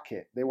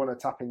market. They want to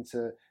tap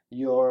into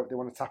Europe, they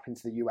want to tap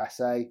into the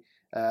USA.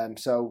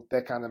 So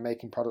they're kind of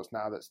making products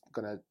now that's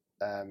going to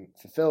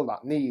fulfill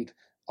that need,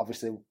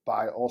 obviously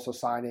by also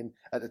signing,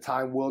 at the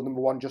time, world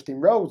number one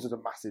Justin Rose as a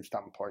massive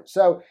standpoint.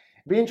 So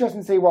it'd be interesting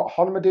to see what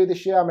Honma do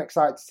this year. I'm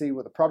excited to see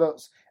what the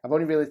products. I've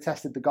only really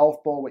tested the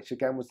golf ball, which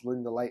again was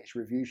in the latest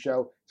review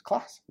show. It's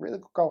class, really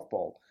good golf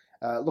ball.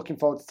 Looking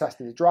forward to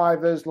testing the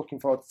drivers, looking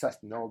forward to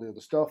testing all the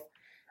other stuff.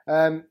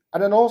 And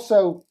then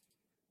also,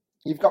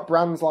 you've got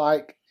brands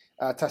like,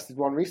 tested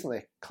one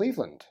recently,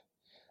 Cleveland.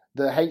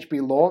 The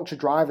HB Launcher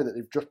driver that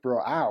they've just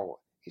brought out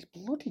is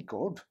bloody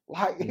good.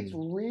 It's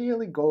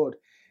really good.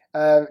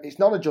 It's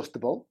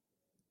non-adjustable.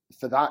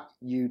 For that,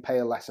 you pay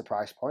a lesser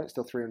price point,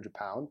 still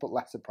 £300, but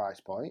lesser price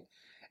point.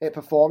 It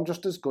performed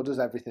just as good as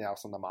everything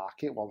else on the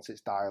market once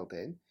it's dialed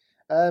in.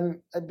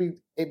 It'd be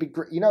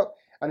great,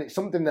 and it's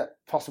something that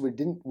possibly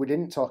we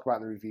didn't talk about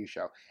in the review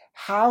show.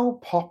 How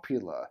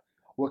popular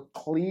were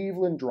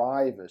Cleveland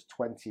drivers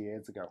 20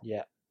 years ago?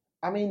 Yeah.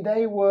 I mean,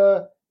 they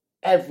were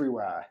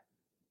everywhere.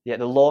 Yeah,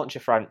 the Launcher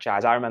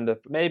franchise. I remember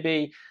let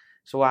me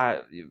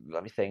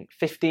think,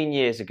 15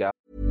 years ago.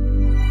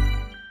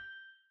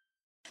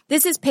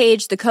 This is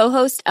Paige, the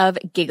co-host of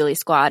Giggly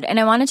Squad, and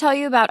I want to tell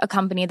you about a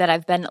company that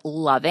I've been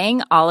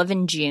loving, Olive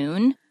 &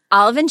 June.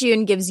 Olive &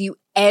 June gives you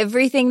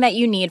everything that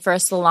you need for a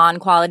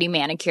salon-quality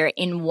manicure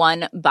in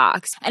one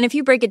box. And if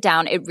you break it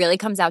down, it really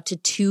comes out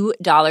to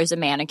 $2 a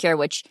manicure,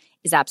 which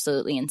is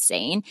absolutely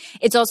insane.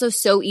 It's also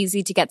so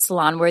easy to get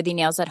salon-worthy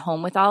nails at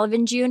home with Olive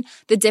 & June.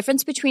 The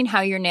difference between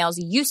how your nails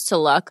used to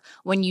look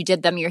when you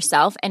did them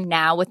yourself and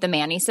now with the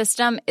Mani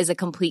system is a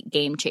complete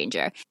game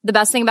changer. The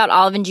best thing about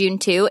Olive & June,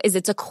 too, is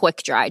it's a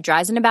quick dry.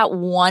 Dries in about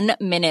 1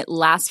 minute,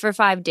 lasts for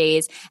 5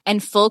 days,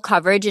 and full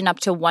coverage in up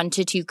to 1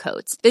 to 2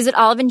 coats. Visit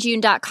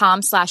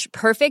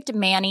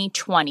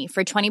oliveandjune.com/perfectmani20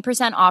 for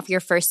 20% off your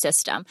first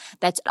system.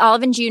 That's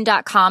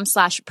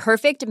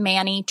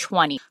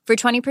oliveandjune.com/perfectmani20 for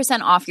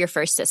 20% off your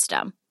first system.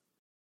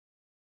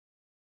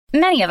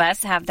 Many of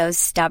us have those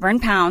stubborn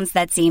pounds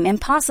that seem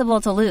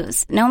impossible to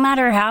lose, no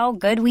matter how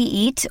good we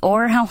eat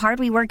or how hard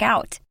we work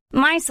out.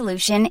 My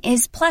solution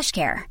is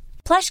PlushCare.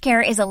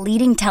 PlushCare is a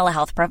leading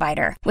telehealth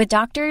provider with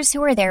doctors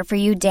who are there for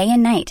you day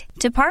and night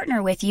to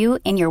partner with you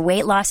in your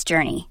weight loss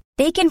journey.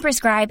 They can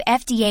prescribe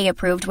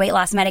FDA-approved weight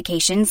loss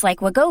medications like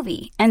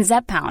Wegovy and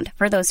Zepbound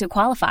for those who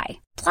qualify.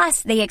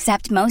 Plus, they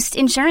accept most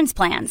insurance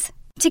plans.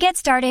 To get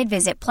started,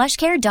 visit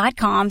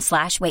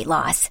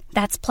plushcare.com/weight-loss.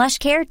 That's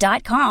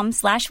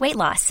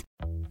plushcare.com/weight-loss.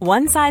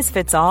 One size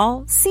fits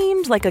all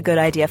seemed like a good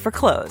idea for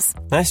clothes.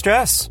 Nice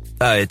dress.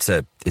 It's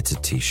a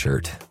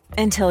t-shirt.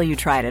 Until you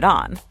tried it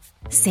on.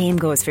 Same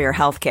goes for your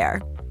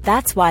healthcare.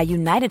 That's why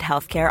United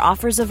Healthcare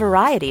offers a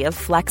variety of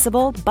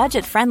flexible,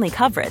 budget-friendly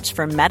coverage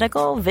for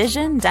medical,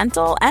 vision,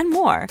 dental, and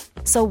more.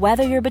 So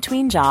whether you're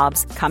between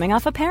jobs, coming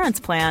off a parent's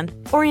plan,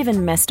 or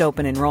even missed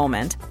open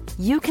enrollment,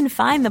 you can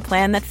find the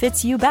plan that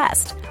fits you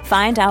best.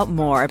 Find out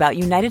more about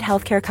United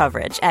Healthcare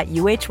coverage at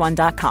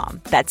uh1.com.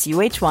 That's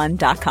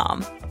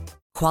uh1.com.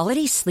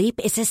 Quality sleep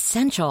is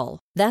essential.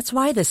 That's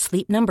why the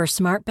Sleep Number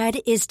Smart Bed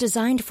is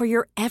designed for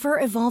your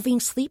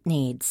ever-evolving sleep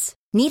needs.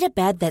 Need a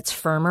bed that's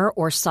firmer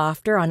or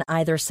softer on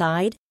either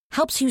side?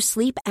 Helps you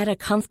sleep at a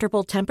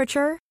comfortable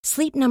temperature?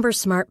 Sleep Number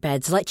Smart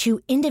Beds let you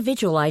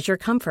individualize your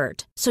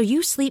comfort, so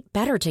you sleep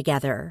better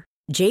together.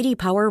 J.D.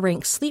 Power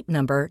ranks Sleep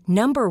Number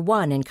number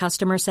 1 in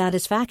customer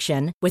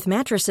satisfaction with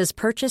mattresses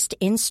purchased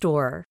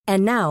in-store.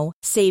 And now,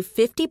 save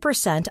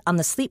 50% on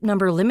the Sleep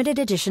Number Limited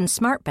Edition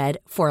Smart Bed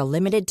for a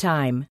limited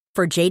time.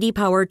 For J.D.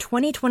 Power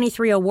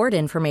 2023 award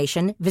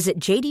information, visit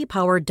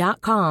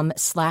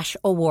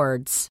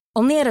jdpower.com/awards.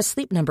 Only at a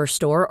Sleep Number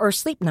store or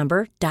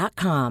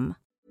sleepnumber.com.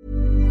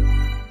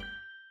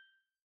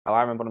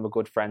 I remember one of my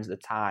good friends at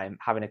the time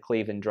having a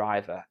Cleveland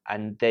driver,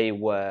 and they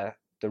were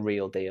the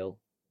real deal.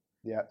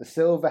 Yeah, the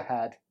silver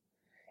head.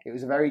 It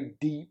was a very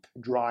deep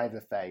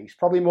driver face,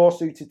 probably more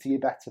suited to your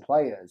better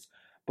players.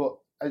 But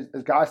as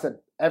Guy said,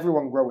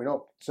 everyone growing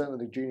up,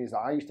 certainly the juniors that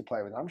I used to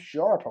play with, I'm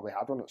sure I probably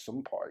had one at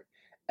some point.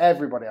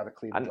 Everybody had a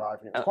Cleveland driver,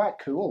 and it was quite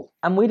cool.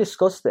 And we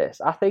discussed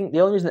this. I think the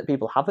only reason that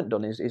people haven't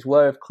done is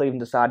where if Cleveland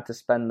decided to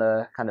spend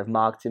the kind of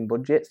marketing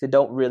budgets, they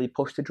don't really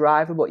push the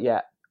driver, but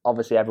yet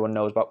obviously everyone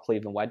knows about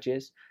Cleveland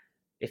wedges.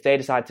 If they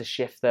decide to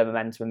shift their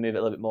momentum and move it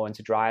a little bit more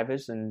into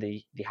drivers, and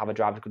they have a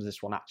driver because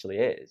this one actually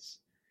is,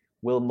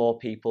 will more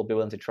people be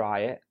willing to try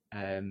it?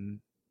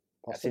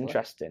 That's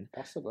interesting.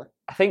 Possibly.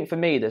 I think for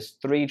me, there's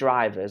 3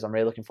 drivers I'm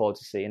really looking forward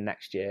to seeing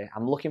next year.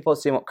 I'm looking forward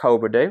to seeing what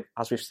Cobra do,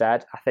 as we've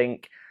said. I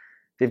think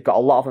they've got a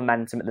lot of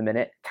momentum at the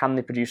minute. Can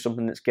they produce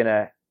something that's going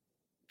to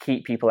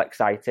keep people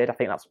excited? I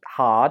think that's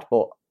hard,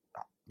 but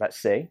let's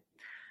see.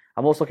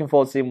 I'm also looking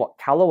forward to seeing what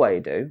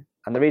Callaway do.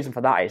 And the reason for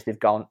that is they've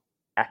gone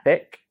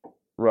Epic,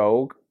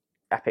 Rogue,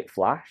 Epic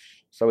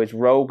Flash. So is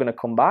Rogue going to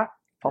come back?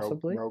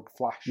 Possibly. Rogue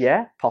Flash.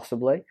 Yeah,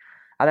 possibly.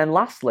 And then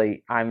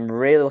lastly, I'm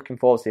really looking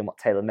forward to seeing what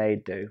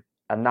TaylorMade do.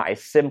 And that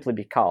is simply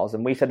because,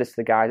 and we said this to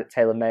the guys at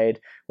TaylorMade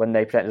when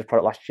they presented the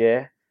product last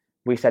year,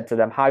 we said to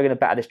them, how are you going to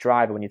better this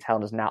driver when you're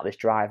telling us now this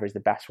driver is the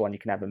best one you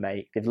can ever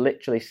make? They've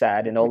literally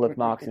said in all the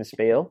marketing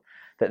spiel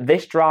that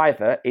this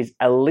driver is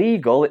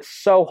illegal. It's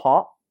so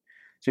hot.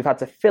 So we've had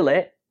to fill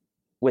it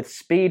with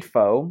speed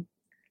foam,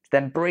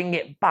 then bring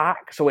it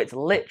back so it's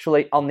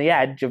literally on the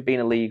edge of being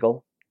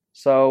illegal.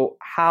 So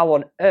how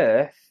on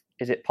earth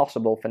is it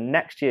possible for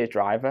next year's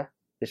driver,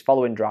 this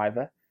following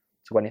driver,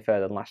 to go any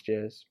further than last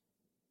year's?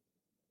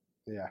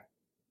 Yeah.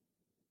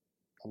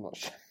 I'm not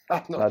sure.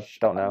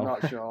 Don't know. I'm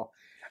not sure.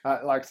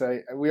 Like I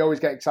say, we always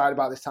get excited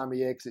about this time of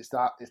year because it's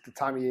the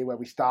time of year where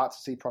we start to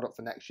see product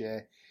for next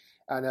year.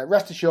 And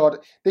rest assured,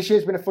 this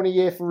year's been a funny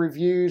year for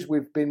reviews.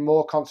 We've been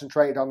more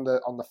concentrated on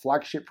the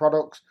flagship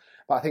products.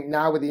 But I think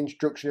now with the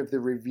introduction of the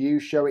review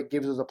show, it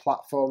gives us a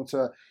platform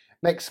to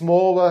make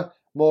smaller,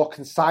 more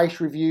concise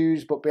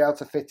reviews, but be able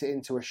to fit it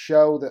into a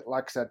show that,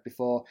 like I said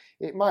before,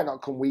 it might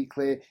not come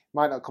weekly,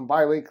 might not come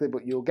bi-weekly,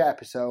 but you'll get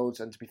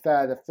episodes. And to be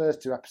fair, the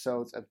first 2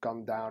 episodes have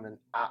gone down an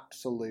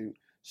absolute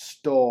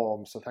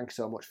storm. So thank you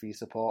so much for your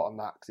support on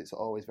that, because it's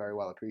always very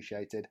well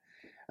appreciated.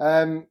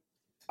 I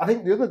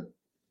think the other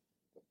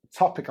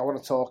topic I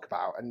want to talk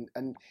about, and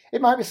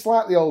it might be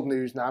slightly old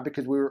news now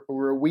because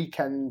we're a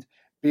weekend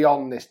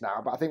beyond this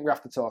now, but I think we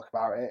have to talk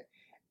about it,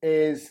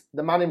 is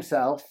the man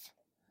himself,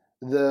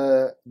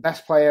 the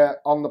best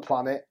player on the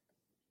planet,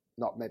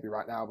 not maybe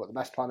right now, but the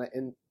best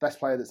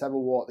player that's ever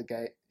walked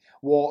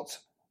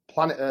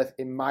planet Earth,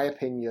 in my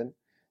opinion,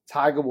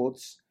 Tiger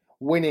Woods,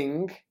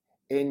 winning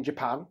in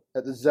Japan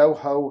at the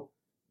Zoho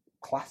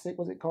Classic,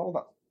 was it called?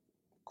 That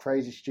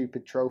crazy,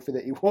 stupid trophy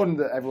that he won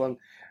that everyone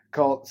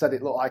said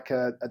it looked like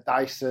a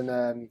Dyson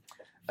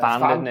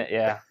fan, didn't it?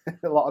 Yeah.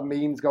 A lot of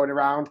memes going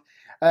around.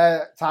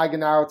 Tiger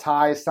now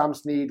ties Sam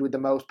Snead with the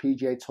most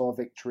PGA Tour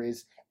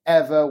victories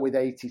ever with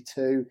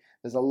 82.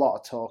 There's a lot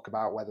of talk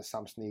about whether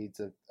Sam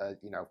Snead's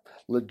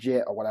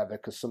legit or whatever,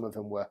 because some of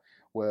them were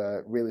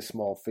really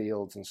small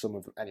fields and some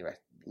of them, anyway,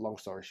 long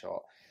story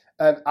short.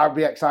 I'd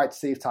be excited to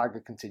see if Tiger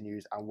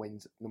continues and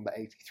wins number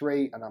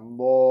 83, and I'm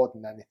more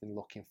than anything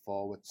looking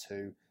forward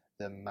to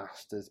the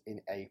Masters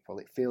in April.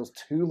 It feels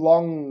too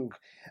long.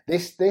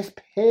 This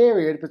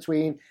period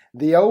between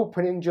the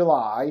Open in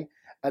July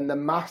and the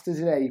Masters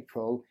in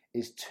April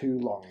is too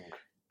long.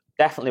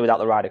 Definitely without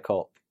the Ryder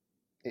Cup.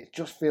 It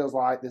just feels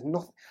like there's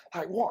nothing.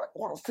 Like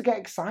what's to get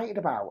excited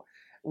about?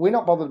 We're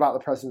not bothered about the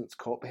President's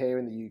Cup here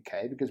in the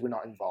UK because we're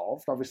not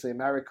involved. Obviously,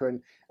 America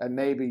and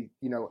maybe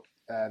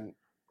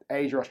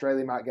Asia,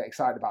 Australia might get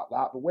excited about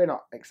that, but we're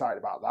not excited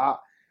about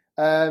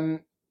that.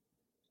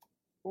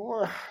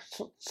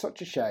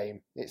 Such a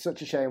shame. It's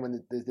such a shame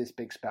when there's this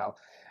big spell.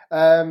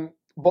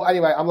 But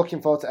anyway, I'm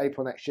looking forward to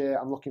April next year.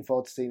 I'm looking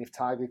forward to seeing if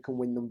Tiger can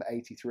win number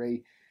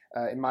 83.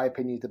 In my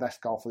opinion, he's the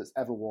best golfer that's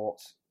ever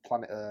walked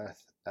planet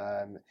Earth.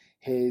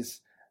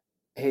 His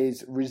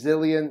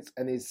resilience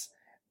and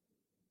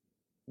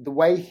the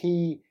way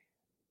he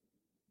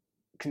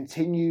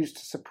continues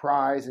to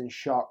surprise and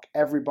shock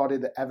everybody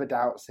that ever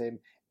doubts him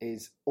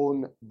is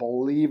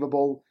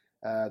unbelievable.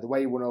 The way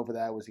he won over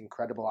there was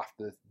incredible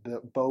after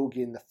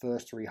bogeying the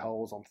first 3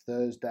 holes on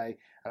Thursday,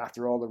 and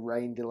after all the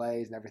rain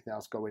delays and everything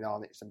else going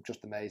on, it's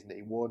just amazing that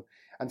he won.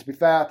 And to be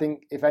fair, I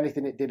think if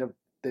anything, it did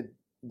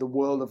the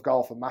world of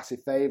golf a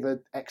massive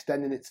favour,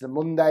 extending it to the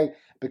Monday,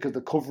 because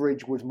the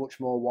coverage was much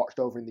more watched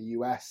over in the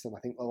US, and I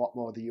think a lot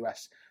more of the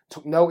US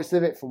took notice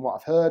of it from what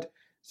I've heard.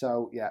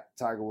 So yeah,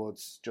 Tiger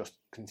Woods just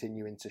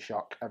continuing to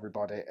shock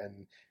everybody,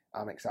 and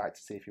I'm excited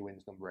to see if he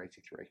wins number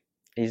 83.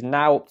 He's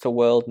now up to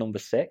world number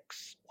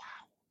 6. Wow.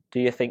 Do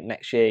you think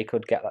next year he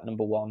could get that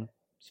number 1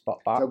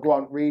 spot back? So go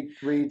on, read.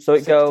 So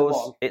it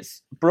goes,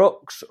 it's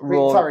Brooks,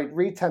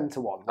 read 10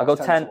 to 1. I'll go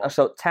 10.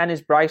 So 10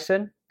 is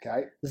Bryson.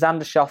 Okay.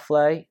 Xander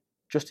Schauffele,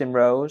 Justin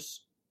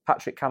Rose,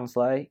 Patrick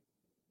Cantlay,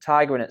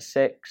 Tiger in at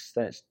 6.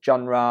 Then it's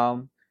John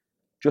Rahm,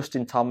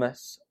 Justin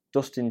Thomas,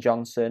 Dustin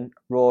Johnson,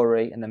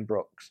 Rory, and then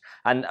Brooks.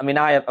 And I mean,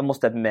 I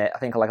must admit, I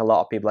think like a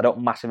lot of people, I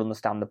don't massively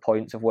understand the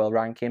points of world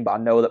ranking, but I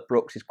know that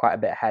Brooks is quite a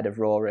bit ahead of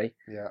Rory.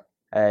 Yeah.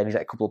 He's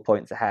at a couple of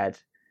points ahead.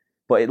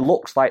 But it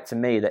looks like to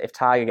me that if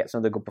Tiger gets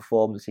another good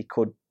performance, he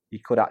could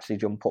actually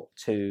jump up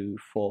to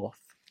 4th.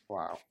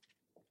 Wow.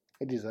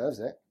 He deserves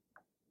it.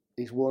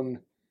 He's won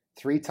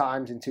 3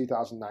 times in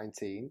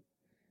 2019.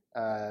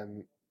 I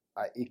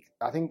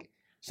think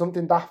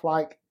something daft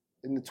like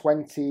in the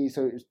 20s,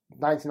 so it was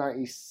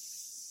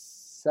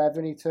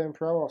 1997 he turned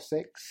pro, or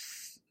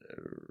 6?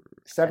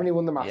 7 he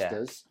won the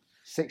Masters.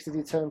 6 did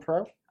he turn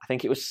pro? I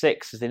think it was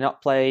 6, as they're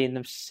not playing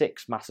the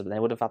 6 Masters, but they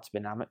would have had to be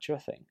an amateur, I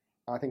think.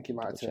 I think he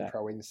might have turned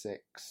pro in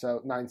 6.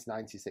 So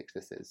 1996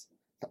 this is,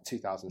 not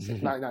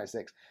 2006,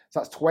 1996. So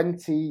that's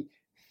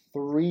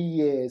 23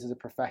 years as a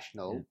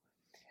professional. Yeah.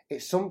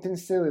 It's something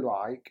silly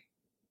like,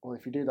 well,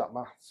 if you do that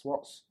maths,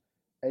 what's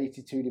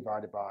 82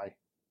 divided by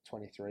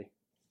 23?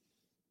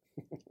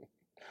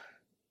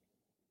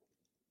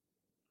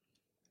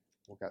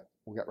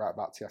 We'll get right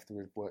back to you after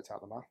we've worked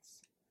out the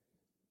maths.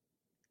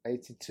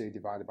 82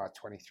 divided by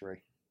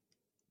 23.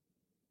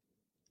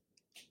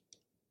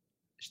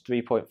 It's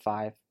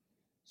 3.5.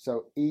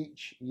 So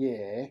each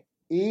year,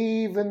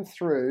 even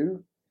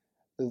through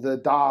the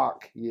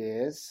dark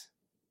years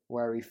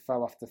where he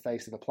fell off the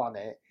face of the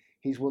planet,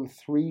 he's won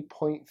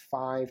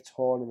 3.5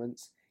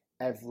 tournaments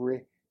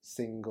every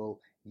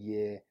single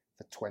year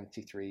for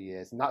 23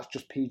 years. And that's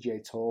just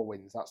PGA Tour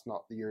wins. That's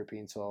not the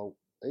European Tour.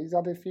 He's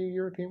had a few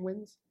European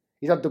wins.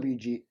 He's had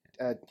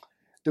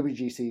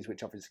WGCs,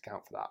 which obviously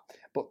count for that.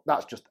 But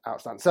that's just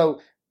outstanding.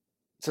 So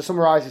to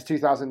summarise his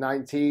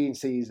 2019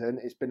 season,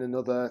 it's been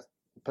another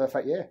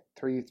perfect year.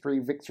 Three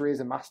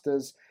victories, a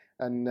Masters,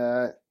 and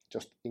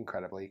just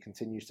incredible. He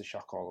continues to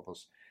shock all of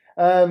us.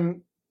 I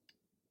don't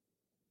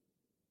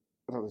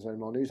think there's any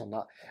more news on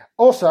that.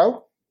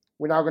 Also,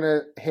 we're now going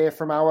to hear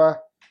from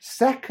our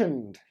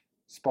second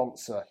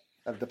sponsor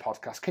of the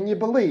podcast. Can you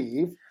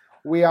believe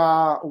we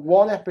are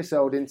 1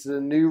 episode into the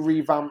new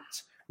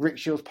revamped Rick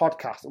Shields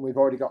podcast, and we've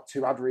already got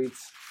 2 ad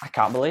reads? I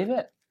can't believe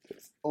it.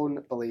 It's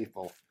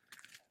unbelievable.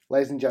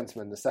 Ladies and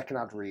gentlemen, the second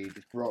ad read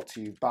is brought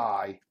to you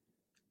by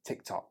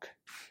TikTok.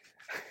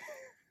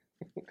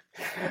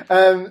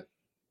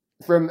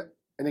 From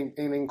an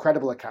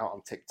incredible account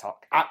on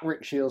TikTok, at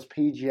Rick Shields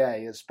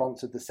PGA has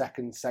sponsored the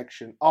second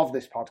section of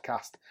this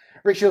podcast.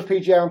 Rick Shields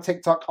PGA on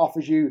TikTok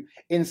offers you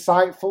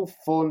insightful,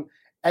 fun,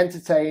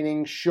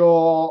 entertaining,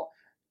 short,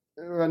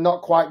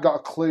 not quite got a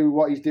clue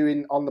what he's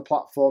doing on the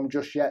platform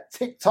just yet,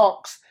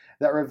 TikToks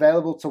that are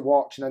available to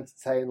watch and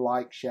entertain,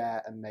 like,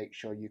 share, and make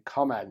sure you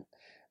comment.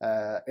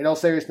 In all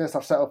seriousness,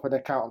 I've set up an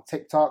account on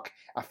TikTok.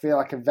 I feel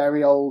like a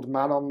very old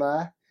man on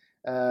there.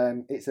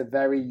 It's a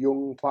very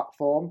young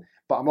platform,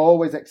 but I'm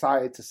always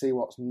excited to see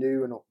what's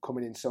new and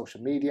upcoming in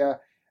social media.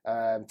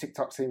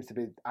 TikTok seems to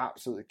be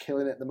absolutely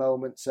killing it at the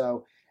moment,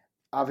 so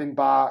I've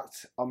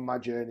embarked on my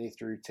journey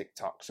through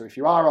TikTok. So if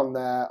you are on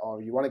there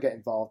or you want to get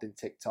involved in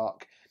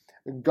TikTok,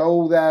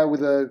 go there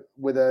with a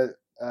what's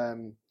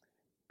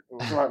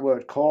the right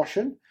word,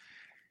 caution,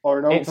 or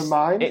an open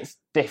mind. It's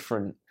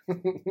different.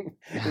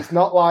 It's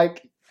not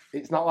like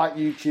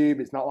YouTube.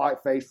 It's not like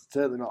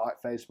certainly not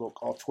like Facebook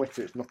or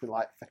Twitter. It's nothing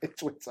like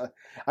Twitter.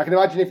 I can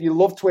imagine if you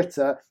love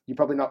Twitter, you're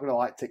probably not going to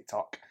like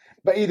TikTok.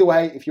 But either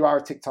way, if you are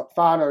a TikTok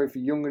fan, or if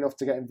you're young enough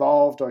to get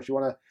involved, or if you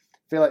want to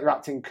feel like you're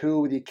acting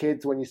cool with your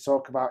kids when you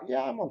talk about,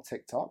 yeah, I'm on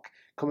TikTok,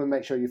 come and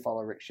make sure you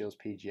follow Rick Shields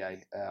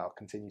PGA. I'll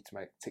continue to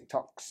make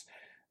TikToks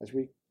as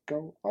we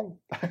go on.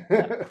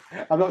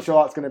 I'm not sure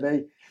what that's going to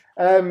be.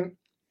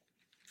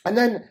 And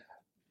then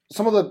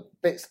some of the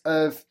bits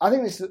of,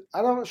 I'm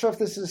not sure if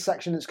this is a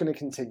section that's going to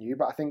continue,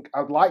 but I think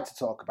I'd like to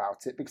talk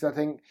about it because I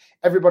think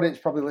everybody that's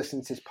probably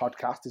listening to this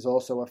podcast is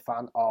also a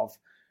fan of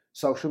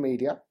social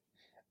media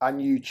and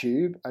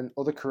YouTube and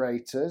other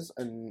creators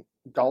and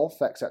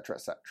golf, etc.,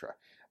 etc.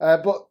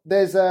 But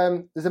there's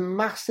a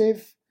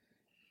massive,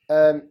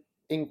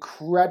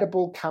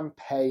 incredible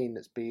campaign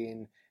that's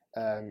being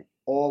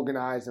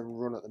organised and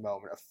run at the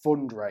moment, a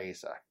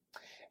fundraiser.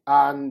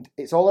 And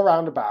it's all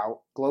around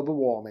about global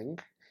warming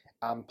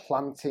and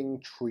planting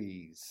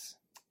trees.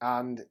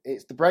 And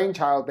it's the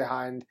brainchild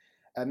behind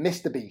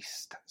Mr.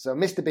 Beast. So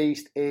Mr.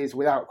 Beast is,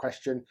 without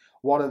question,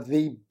 one of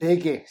the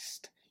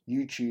biggest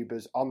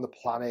YouTubers on the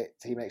planet.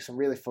 He makes some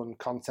really fun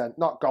content,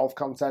 not golf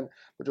content,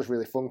 but just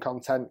really fun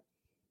content.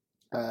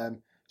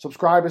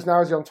 Subscribers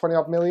now, is he on 20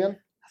 odd million?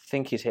 I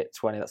think he's hit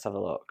 20. Let's have a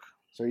look.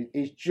 So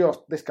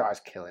this guy's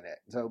killing it.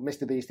 So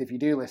Mr. Beast, if you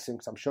do listen,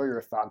 because I'm sure you're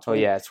a fan.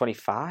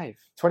 25.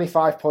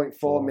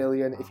 25.4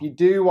 million. Wow. If you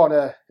do want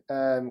to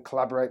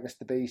collaborate,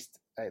 Mr. Beast,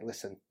 hey,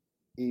 listen,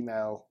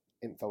 email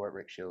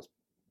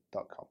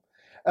info@rickshields.com.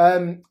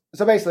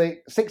 So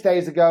basically, 6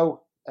 days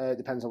ago,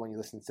 depends on when you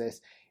listen to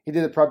this, he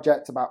did a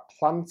project about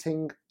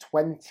planting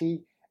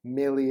 20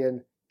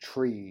 million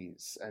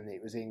trees. And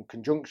it was in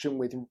conjunction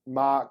with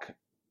Mark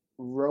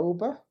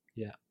Rober.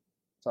 Yeah.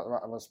 Is that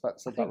right? I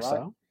think right?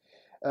 So.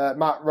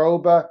 Mark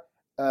Rober.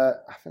 I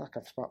feel like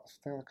I've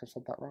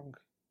said that wrong.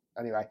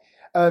 Anyway,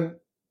 a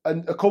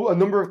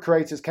number of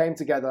creators came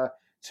together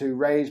to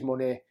raise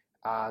money,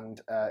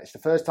 and it's the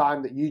first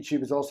time that YouTube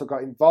has also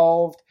got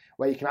involved,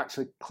 where you can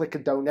actually click a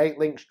donate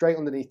link straight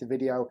underneath the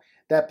video.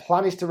 Their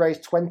plan is to raise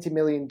 $20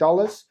 million,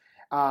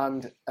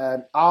 and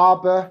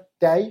Arbor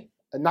Day,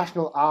 a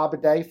National Arbor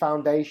Day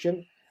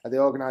Foundation, the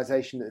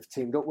organisation that they've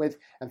teamed up with,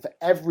 and for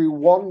every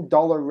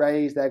 $1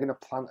 raised, they're going to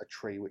plant a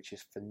tree, which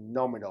is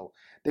phenomenal.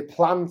 They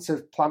plan to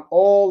plant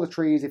all the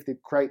trees if they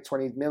create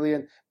 20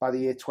 million by the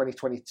year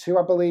 2022,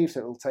 I believe, so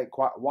it'll take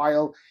quite a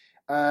while.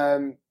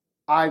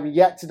 I'm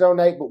yet to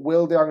donate, but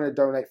will do. I'm going to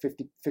donate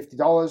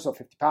 $50 or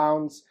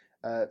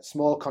 £50.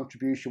 Small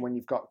contribution when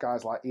you've got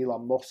guys like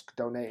Elon Musk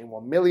donating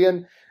 1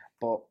 million,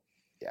 but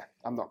yeah,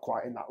 I'm not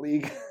quite in that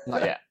league.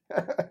 Not yet.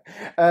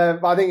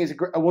 But I think it's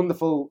a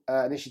wonderful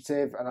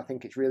initiative, and I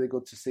think it's really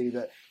good to see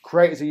that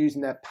creators are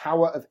using their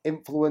power of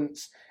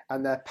influence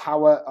and their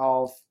power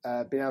of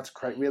being able to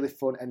create really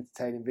fun,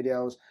 entertaining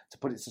videos to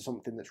put it to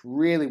something that's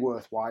really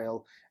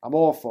worthwhile. I'm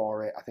all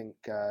for it. I think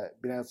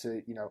being able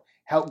to,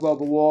 help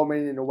global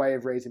warming in a way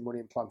of raising money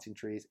and planting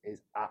trees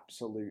is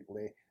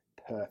absolutely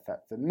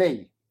perfect for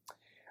me.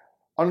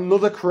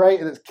 Another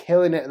creator that's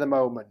killing it at the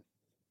moment,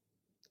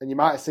 and you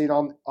might have seen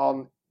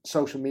on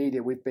social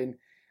media, we've been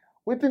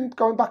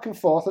going back and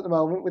forth at the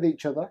moment with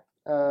each other,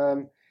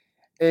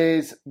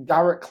 is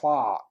Garrett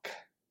Clark.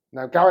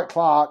 Now, Garrett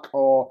Clark,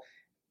 or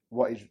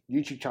what his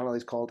YouTube channel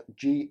is called,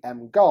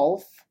 GM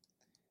Golf,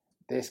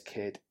 this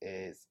kid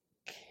is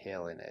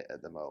killing it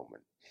at the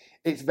moment.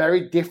 It's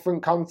very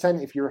different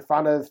content. If you're a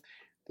fan of,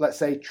 let's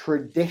say,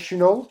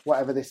 traditional,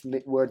 whatever this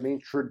word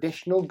means,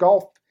 traditional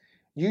golf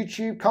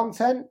YouTube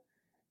content,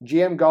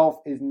 GM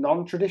Golf is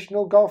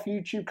non-traditional golf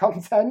YouTube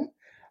content,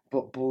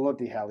 but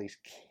bloody hell, he's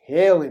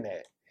killing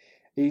it.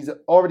 He's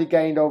already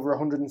gained over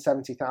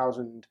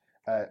 170,000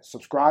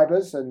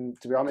 subscribers, and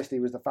to be honest, he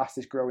was the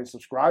fastest growing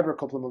subscriber a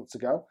couple of months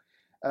ago.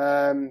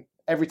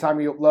 Every time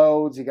he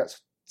uploads, he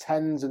gets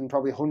tens and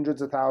probably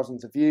hundreds of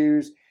thousands of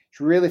views. It's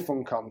really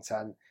fun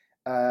content.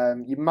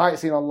 You might have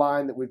seen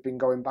online that we've been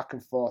going back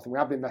and forth, and we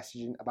have been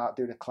messaging about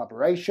doing a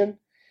collaboration.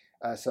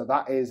 So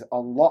that is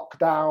on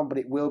lockdown, but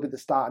it will be the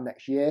start of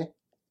next year.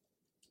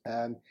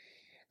 And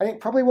it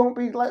probably won't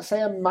be, let's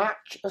say, a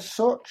match as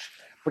such,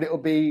 but it will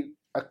be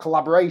a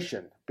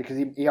collaboration, because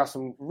he has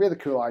some really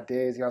cool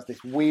ideas. He has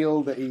this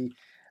wheel that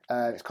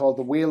it's called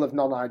the Wheel of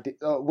Not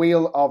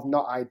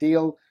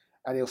Ideal,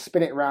 and he'll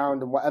spin it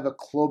around, and whatever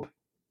club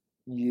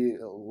you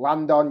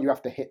land on, you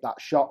have to hit that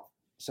shot.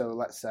 So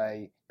let's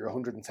say you're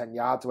 110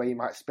 yards away, you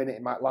might spin it,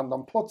 it might land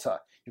on putter.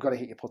 You've got to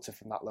hit your putter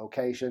from that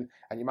location,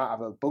 and you might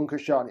have a bunker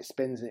shot and it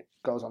spins and it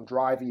goes on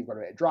driver. You've got to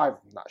hit a driver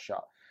from that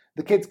shot.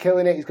 The kid's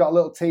killing it. He's got a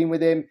little team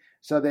with him.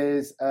 So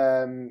there's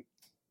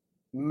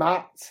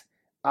Matt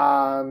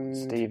and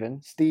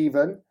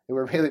Stephen, who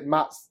are really,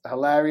 Matt's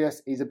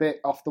hilarious. He's a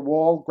bit off the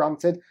wall,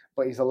 granted,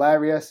 but he's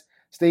hilarious.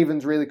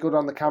 Stephen's really good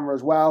on the camera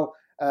as well.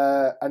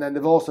 And then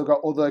they've also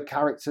got other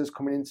characters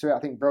coming into it. I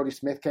think Brody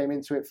Smith came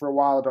into it for a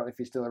while. I don't know if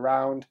he's still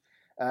around.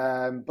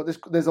 But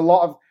there's a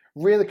lot of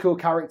really cool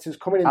characters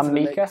coming into the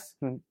mix.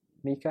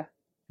 Micah?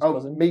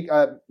 Oh,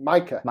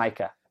 Micah.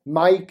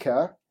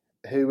 Micah,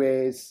 who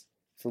is,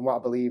 from what I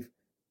believe,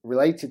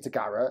 related to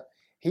Garrett.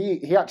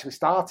 He actually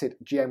started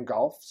GM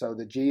Golf. So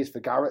the G is for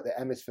Garrett, the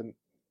M is for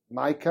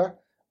Micah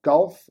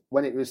Golf,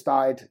 when it was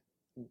started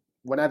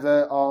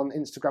whenever on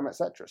Instagram,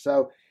 etc.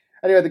 So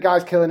anyway, the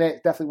guy's killing it.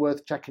 It's definitely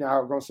worth checking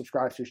out. Go and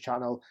subscribe to his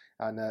channel,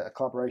 and a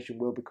collaboration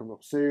will be coming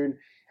up soon.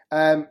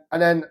 And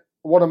then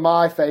one of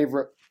my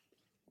favourite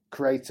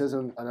creators,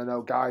 and I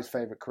know Guy's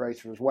favourite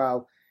creator as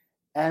well,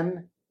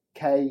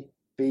 MKBHD.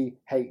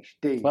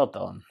 Well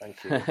done.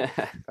 Thank you.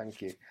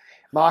 Thank you.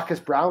 Marcus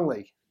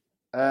Brownlee.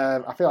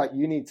 I feel like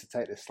you need to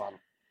take this slam.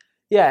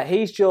 Yeah,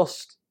 he's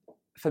just,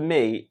 for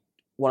me,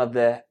 one of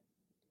the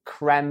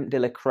creme de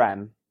la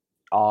creme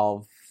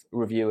of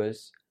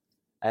reviewers.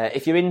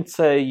 If you're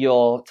into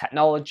your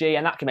technology,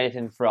 and that can be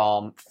anything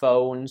from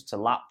phones to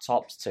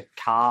laptops to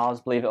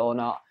cars, believe it or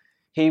not,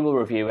 he will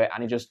review it,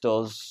 and he just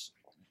does.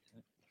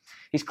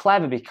 He's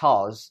clever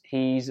because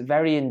he's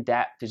very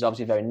in-depth, he's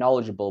obviously very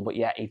knowledgeable, but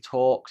yet he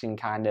talks in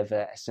kind of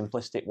a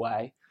simplistic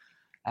way.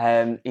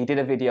 He did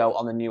a video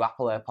on the new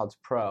Apple AirPods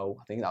Pro,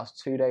 I think that was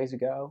 2 days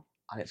ago,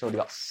 and it's already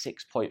got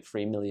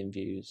 6.3 million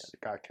views. Yeah,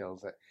 the guy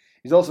kills it.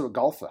 He's also a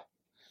golfer.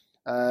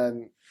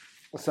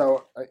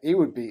 So he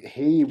would be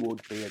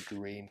a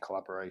dream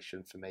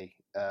collaboration for me.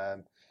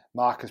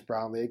 Marcus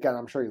Brownlee, again,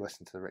 I'm sure you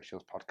listen to the Rich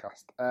Hills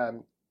podcast.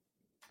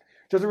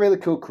 Just a really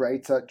cool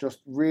creator, just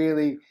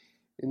really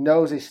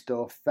knows his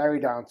stuff, very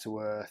down to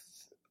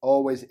earth,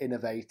 always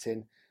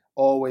innovating,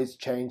 always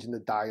changing the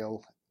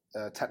dial.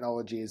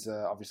 Technology is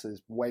obviously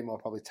there's way more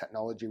probably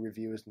technology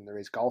reviewers than there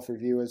is golf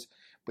reviewers,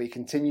 but he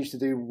continues to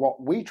do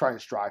what we try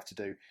and strive to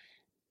do: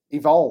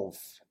 evolve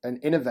and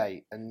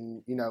innovate,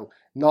 and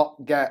not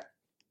get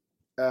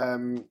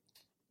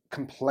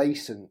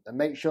complacent, and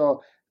make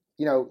sure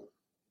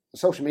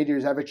social media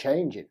is ever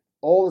changing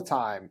all the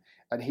time,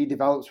 and he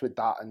develops with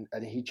that,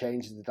 and he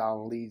changes the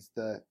dial and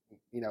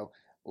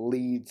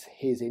leads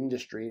his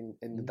industry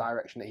in the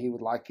direction that he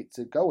would like it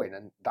to go in,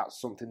 and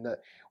that's something that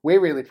we're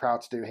really proud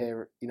to do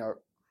here,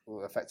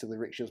 effectively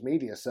Rich Hills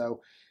Media.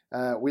 So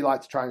we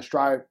like to try and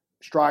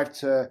strive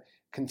to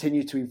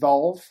continue to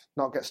evolve,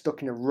 not get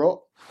stuck in a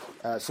rut.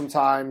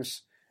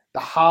 Sometimes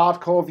the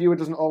hardcore viewer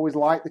doesn't always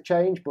like the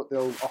change, but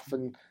they'll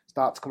often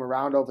start to come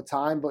around over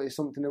time. But it's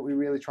something that we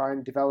really try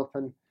and develop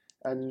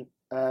and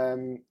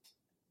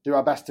do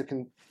our best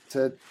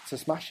to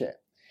smash it.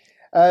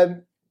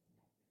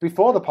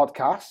 Before the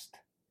podcast,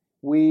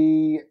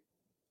 we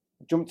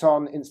jumped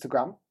on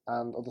Instagram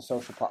and other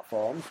social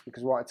platforms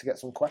because we wanted to get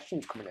some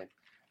questions coming in. Have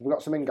we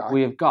got some in, guys?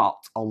 We have got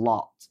a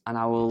lot, and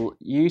I will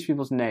use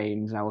people's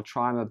names, and I will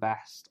try my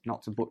best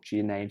not to butcher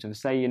your names. If I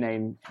say your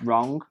name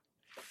wrong,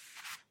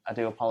 I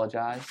do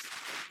apologise.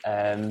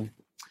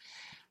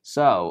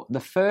 So the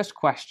first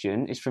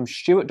question is from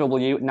Stuart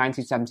W.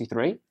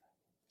 1973.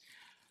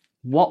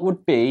 What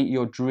would be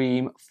your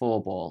dream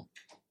 4-ball?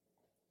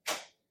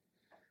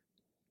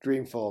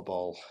 Dream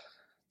 4-ball.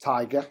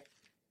 Tiger.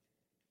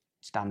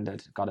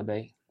 Standard, gotta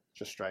be.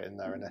 Just straight in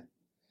there,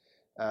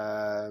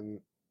 innit?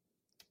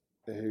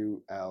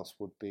 Who else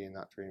would be in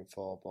that dream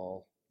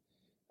 4-ball?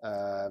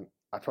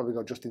 I'd probably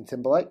go Justin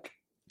Timberlake.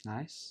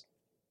 Nice.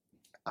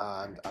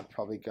 And I'd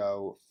probably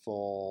go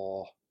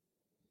for...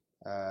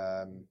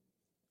 does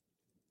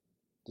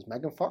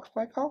Megan Fox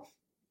play golf?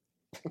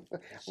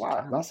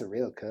 Wow, that's a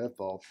real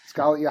curveball.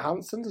 Scarlett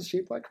Johansson, does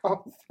she play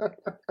golf?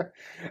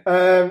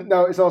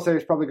 No,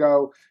 it's probably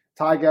go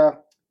Tiger,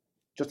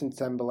 Justin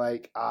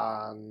Timberlake,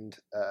 and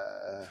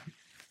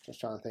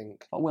just trying to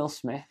think. But Will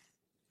Smith.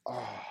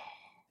 Oh,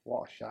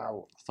 what a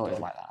shout. I thought it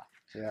was like that.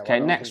 Yeah, okay,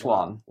 next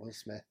one Will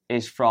Smith.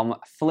 Is from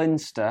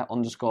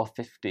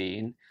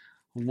Flinster_15.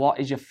 What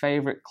is your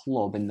favourite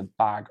club in the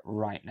bag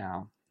right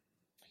now?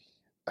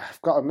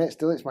 I've got to admit,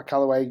 still, it's my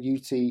Callaway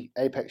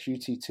Apex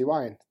UT2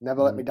 iron.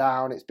 Never let me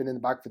down. It's been in the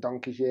bag for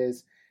donkey's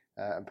years,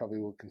 and probably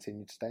will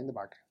continue to stay in the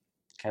bag.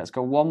 Okay, let's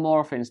go one more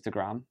off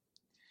Instagram.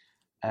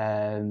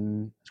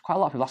 There's quite a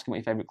lot of people asking what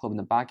your favourite club in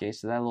the bag is,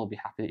 so they'll all be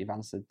happy that you've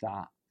answered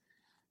that.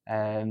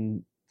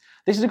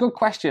 This is a good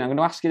question. I'm going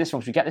to ask you this one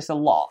because we get this a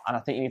lot, and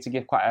I think you need to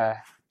give quite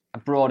a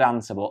broad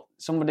answer. But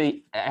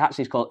somebody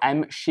actually is called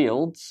M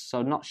Shields,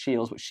 so not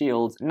Shields, but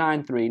Shields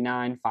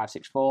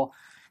 939564.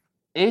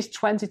 Is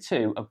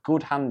 22 a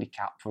good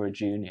handicap for a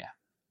junior?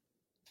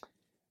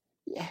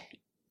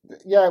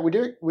 Yeah, we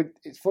do.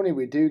 It's funny,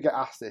 we do get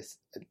asked this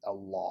a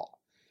lot,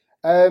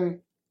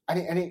 and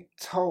it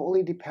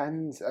totally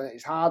depends. And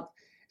it's hard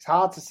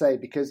to say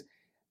because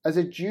as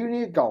a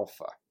junior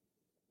golfer.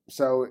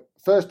 So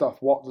first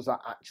off, what does that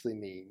actually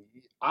mean?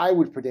 I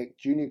would predict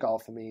junior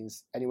golfer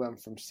means anywhere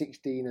from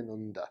 16 and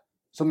under.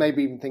 Some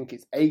maybe even think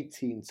it's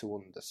 18 to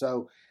under.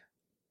 So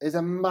there's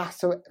a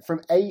massive,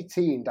 from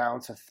 18 down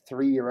to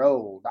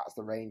 3-year-old, that's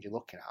the range you're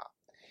looking at.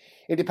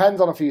 It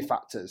depends on a few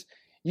factors.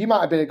 You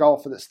might have been a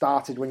golfer that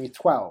started when you're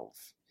 12,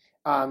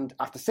 and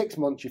after 6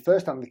 months, your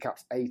first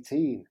handicap's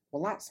 18.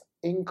 Well, that's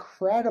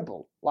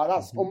incredible.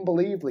 That's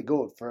unbelievably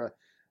good for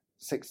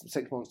 6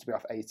 months to be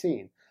off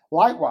 18.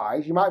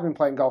 Likewise, you might have been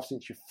playing golf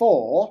since you're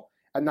 4,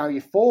 and now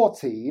you're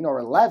 14 or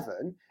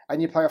 11,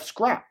 and you play off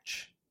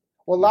scratch.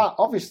 Well, that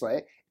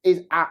obviously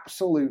is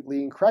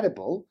absolutely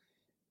incredible,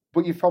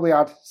 but you've probably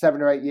had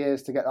 7 or 8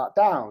 years to get that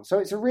down. So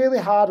it's a really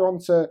hard one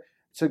to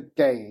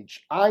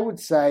gauge. I would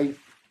say,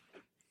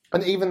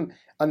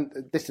 and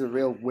this is a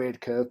real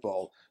weird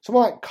curveball,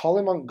 someone like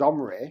Colin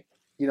Montgomery,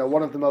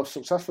 one of the most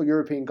successful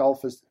European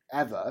golfers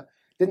ever,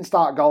 didn't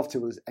start golf till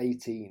he was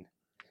 18.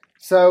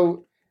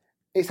 So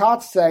it's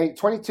hard to say.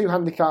 22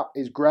 handicap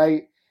is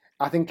great.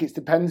 I think it's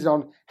dependent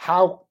on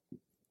how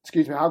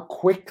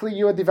quickly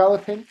you are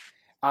developing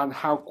and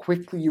how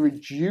quickly you're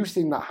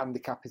reducing that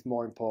handicap is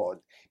more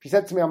important. If you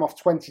said to me, I'm off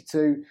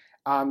 22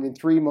 and in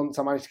 3 months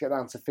I managed to get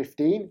down to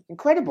 15,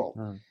 incredible.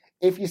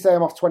 If you say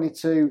I'm off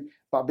 22,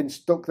 but I've been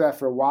stuck there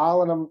for a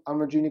while and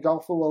I'm a junior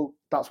golfer, well,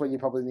 that's when you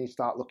probably need to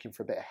start looking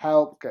for a bit of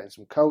help, getting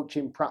some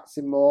coaching,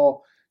 practicing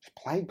more. Just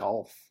play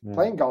golf.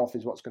 Playing golf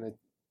is what's going to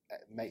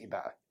make you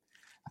better.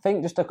 I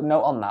think just a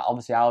note on that,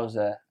 obviously I was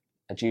a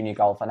junior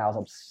golfer and I was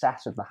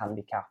obsessed with my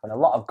handicap, and a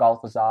lot of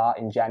golfers are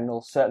in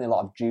general, certainly a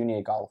lot of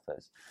junior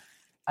golfers.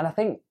 And I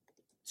think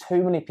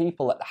too many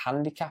people let the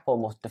handicap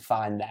almost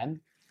define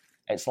them.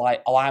 It's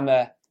like, oh, I'm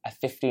a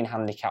 15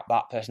 handicap,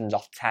 that person's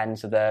off 10,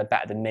 so they're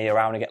better than me, or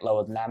I want to get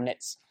lower than them.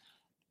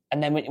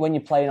 And then when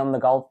you're playing on the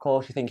golf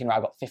course, you're thinking, right,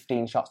 I've got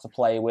 15 shots to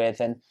play with,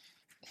 and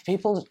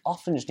people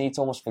often just need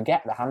to almost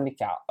forget the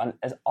handicap. And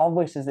as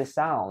obvious as this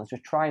sounds,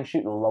 just try and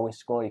shoot the lowest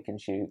score you can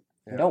shoot.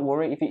 Yeah. Don't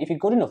worry, if you're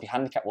good enough, your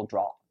handicap will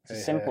drop. It's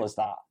as simple as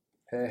that.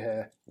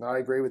 No, I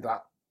agree with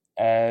that.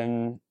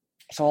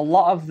 So a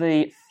lot of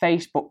the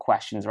Facebook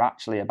questions are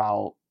actually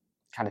about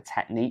kind of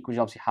technique, which is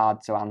obviously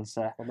hard to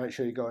answer. Well, make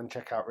sure you go and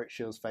check out Rick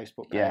Shield's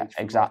Facebook page. Yeah,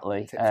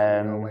 exactly. Tips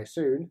on the way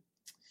soon.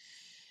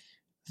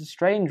 It's a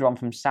strange one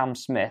from Sam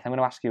Smith. I'm going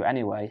to ask you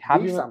anyway.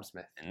 Sam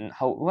Smith?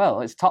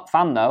 Well, it's a top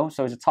fan though,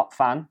 so he's a top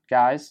fan,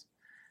 guys.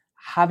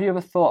 Have you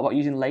ever thought about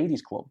using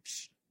ladies'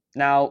 clubs?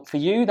 Now, for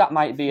you, that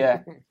might be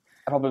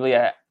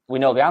we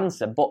know the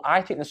answer, but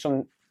I think there's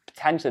some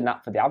potential in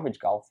that for the average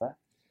golfer.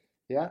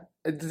 Yeah?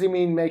 Does he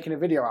mean making a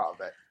video out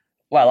of it?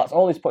 Well, that's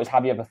all he's put is,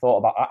 have you ever thought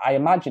about... I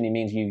imagine he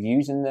means you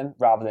using them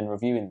rather than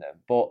reviewing them,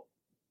 but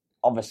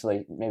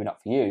obviously, maybe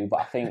not for you, but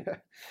I think...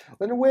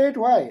 In a weird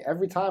way,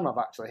 every time I've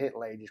actually hit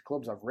ladies'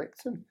 clubs, I've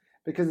ripped them,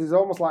 because there's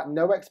almost like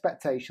no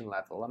expectation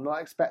level. I'm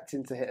not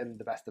expecting to hit them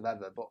the best of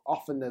ever, but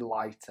often they're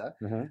lighter,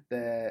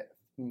 they're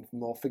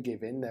more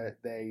forgiving,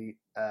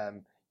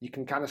 you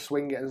can kind of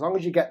swing it. As long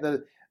as you get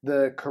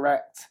the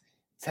correct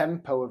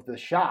tempo of the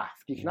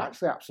shaft, you can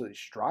actually absolutely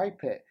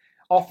stripe it.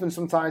 Often,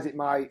 sometimes it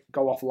might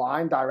go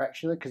offline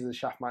directionally because the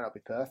shaft might not be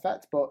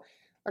perfect. But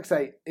like I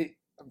say,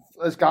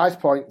 as Guy's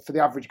point, for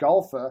the average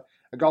golfer,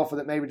 a golfer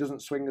that maybe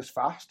doesn't swing as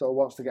fast or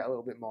wants to get a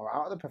little bit more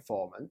out of the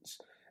performance,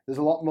 there's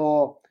a lot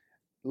more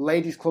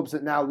ladies' clubs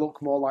that now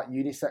look more like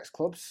unisex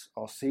clubs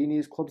or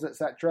seniors clubs,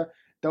 etc.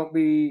 Don't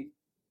be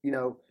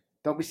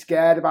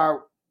scared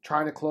about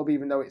trying a club,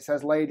 even though it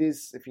says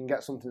ladies. If you can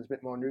get something that's a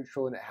bit more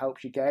neutral and it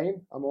helps your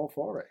game, I'm all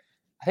for it.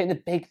 I think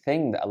the big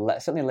thing that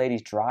certainly a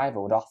ladies'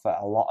 driver would offer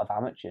a lot of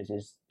amateurs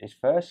is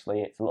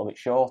firstly, it's a little bit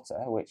shorter,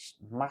 which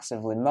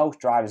massively, most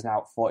drivers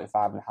now at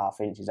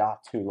 45.5 inches are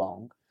too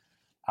long.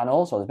 And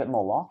also, there's a bit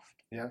more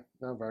loft. Yeah,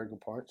 no, very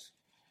good points.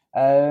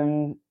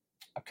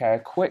 Okay, a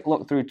quick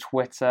look through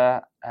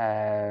Twitter.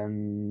 They're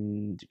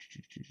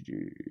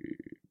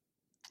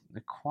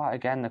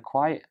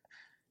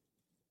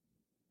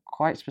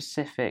quite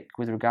specific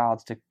with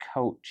regards to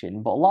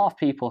coaching, but a lot of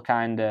people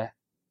kind of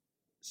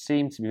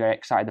seem to be very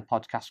excited the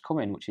podcast's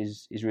coming, which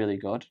is really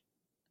good.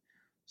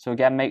 So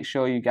again, make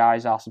sure you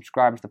guys are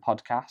subscribed to the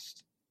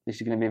podcast. This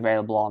is going to be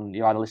available on,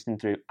 you're either listening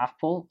through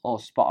Apple or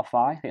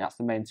Spotify. I think that's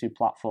the main two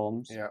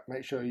platforms. Yeah,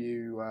 make sure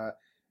you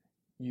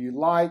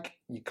like,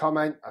 you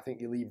comment. I think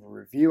you leave a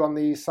review on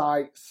these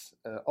sites.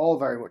 All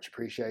very much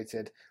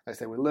appreciated. Like I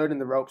say, we're learning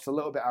the ropes a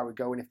little bit how we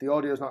go, and if the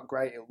audio's not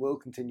great, it will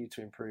continue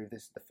to improve.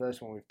 This is the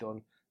first one we've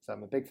done, so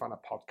I'm a big fan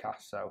of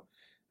podcasts, so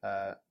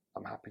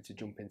I'm happy to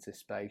jump into this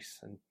space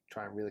and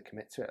try and really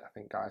commit to it. I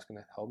think Guy's going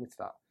to hold me to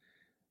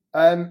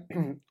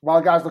that. While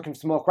Guy's looking for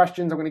some more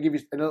questions, I'm going to give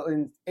you a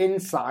little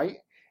insight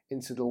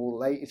into the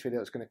latest video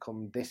that's going to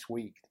come this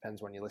week.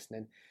 Depends when you're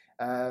listening.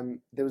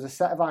 There was a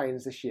set of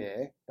irons this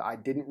year that I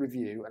didn't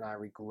review, and I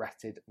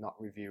regretted not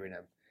reviewing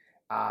them.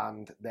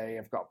 And they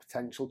have got a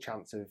potential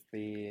chance of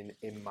being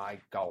in my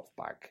golf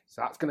bag.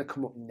 So that's going to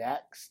come up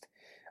next.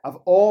 I've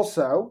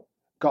also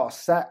got a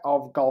set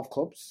of golf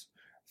clubs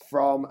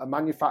from a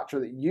manufacturer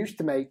that used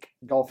to make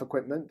golf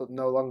equipment but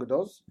no longer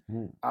does.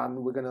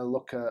 And we're going to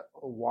look at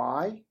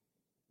why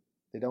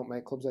they don't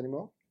make clubs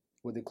anymore.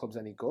 Were the clubs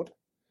any good?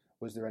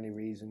 Was there any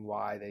reason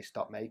why they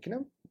stopped making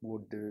them?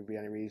 Would there be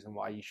any reason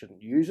why you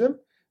shouldn't use them?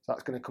 So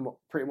that's going to come up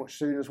pretty much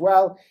soon as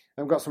well.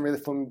 And I've got some really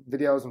fun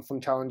videos and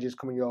fun challenges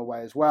coming your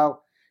way as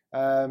well.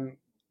 But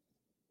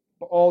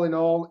all in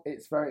all,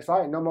 it's very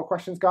exciting. No more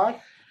questions,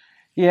 Guy?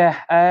 Yeah.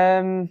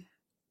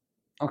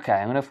 Okay,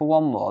 I'm going to go for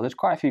one more. There's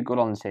quite a few good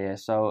ones here.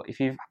 So if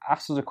you've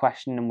asked us a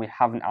question and we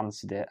haven't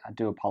answered it, I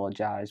do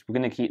apologise. We're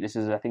going to keep this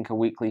as, I think, a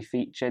weekly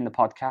feature in the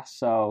podcast.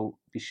 So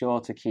be sure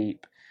to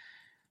keep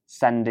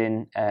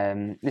sending...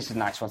 this is a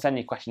nice one. Send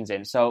your questions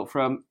in. So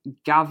from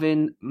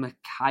Gavin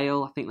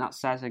Mikhail, I think that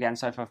says, again,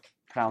 sorry if I've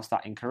pronounced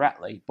that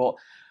incorrectly, but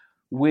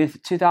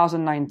with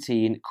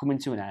 2019 coming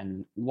to an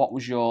end, what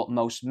was your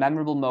most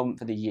memorable moment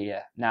for the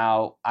year?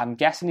 Now, I'm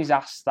guessing he's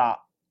asked that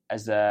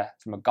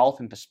from a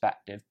golfing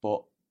perspective,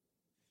 but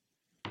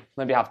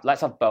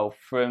let's have both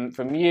from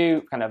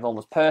you, kind of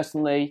almost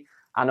personally,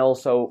 and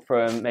also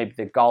from maybe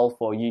the golf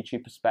or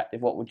YouTube perspective.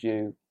 What would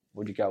you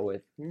go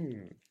with?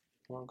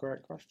 Well,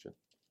 great question.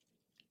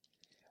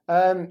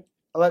 Let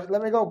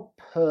me go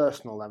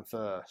personal then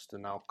first,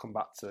 and I'll come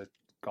back to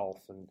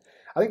golf. And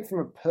I think from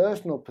a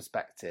personal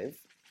perspective,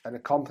 an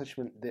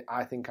accomplishment that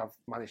I think I've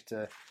managed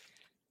to,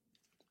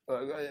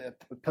 a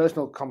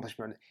personal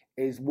accomplishment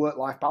is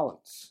work-life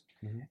balance.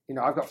 You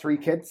know, I've got 3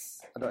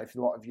 kids. I don't know if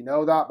a lot of you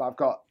know that, but I've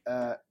got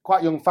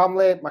quite a young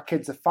family. My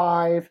kids are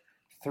 5,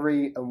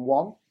 3 and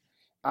 1.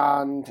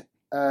 And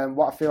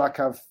what I feel like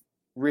I've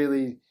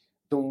really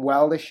done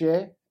well this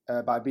year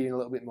by being a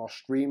little bit more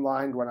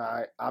streamlined when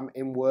I am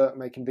in work,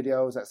 making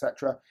videos,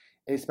 etc.,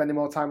 is spending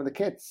more time with the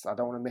kids. I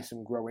don't want to miss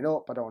them growing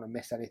up. I don't want to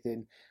miss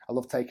anything. I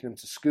love taking them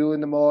to school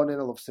in the morning.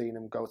 I love seeing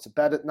them go to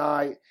bed at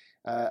night.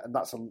 And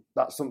that's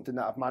something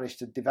that I've managed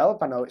to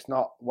develop. I know it's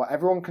not what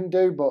everyone can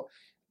do, but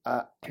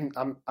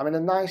I'm in a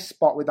nice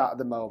spot with that at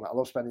the moment. I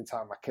love spending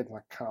time with my kids, and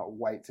I can't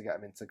wait to get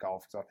them into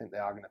golf because I think they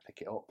are going to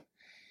pick it up.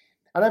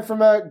 And then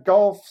from a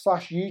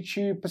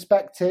golf/YouTube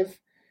perspective,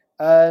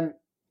 I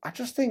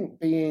just think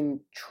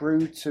being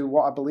true to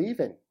what I believe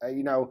in.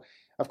 You know,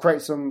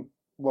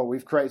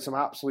 we've created some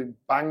absolute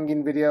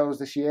banging videos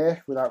this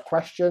year, without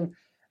question.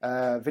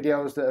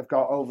 Videos that have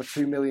got over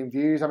 2 million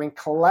views. I mean,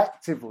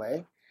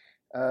 collectively,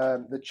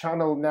 the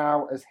channel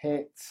now has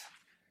hit,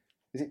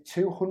 is it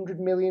 200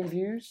 million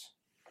views?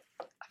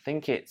 I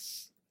think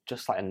it's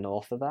just like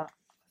north of that,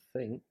 I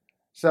think.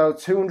 So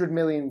 200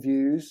 million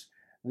views.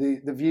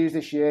 The views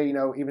this year, you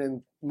know, even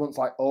in months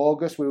like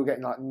August, we were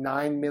getting like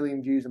 9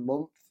 million views a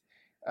month.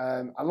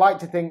 I like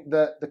to think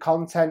that the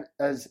content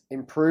has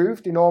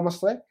improved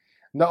enormously,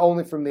 not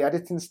only from the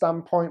editing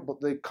standpoint,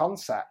 but the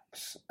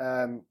concepts.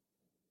 Our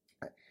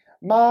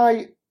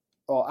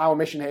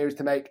mission here is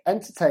to make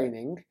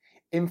entertaining,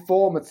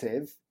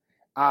 informative,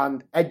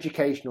 and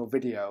educational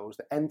videos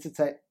that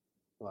entertaining.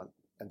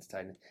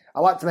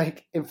 I like to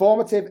make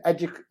informative,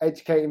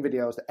 educating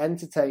videos that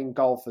entertain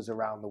golfers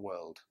around the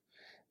world.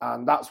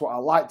 And that's what I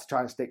like to try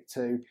and stick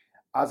to.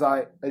 As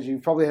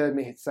you've probably heard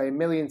me say a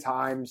million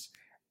times,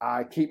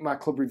 I keep my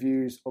club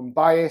reviews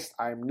unbiased.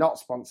 I am not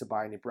sponsored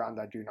by any brand.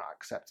 I do not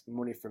accept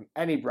money from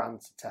any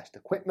brand to test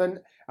equipment.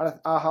 And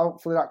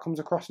hopefully that comes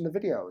across in the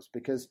videos,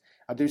 because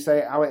I do say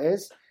it how it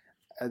is.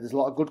 There's a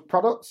lot of good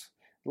products,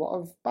 a lot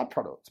of bad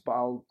products, but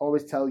I'll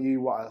always tell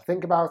you what I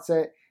think about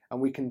it. And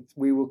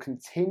we will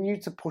continue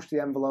to push the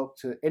envelope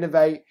to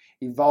innovate,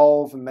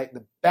 evolve, and make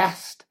the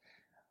best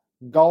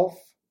golf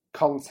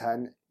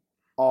content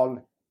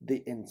on the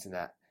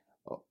internet,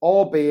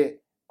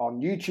 albeit on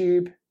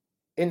YouTube,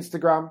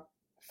 Instagram,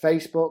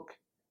 Facebook,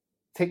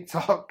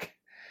 TikTok,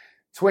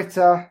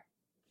 Twitter.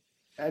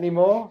 Any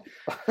more?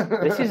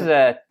 This is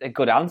a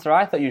good answer.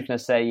 I thought you were going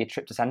to say your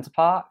trip to Centre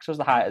Parks was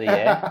the height of the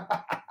year.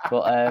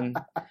 But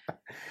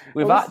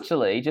we've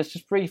actually,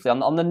 just briefly,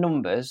 on the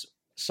numbers,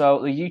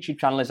 so the YouTube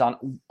channel is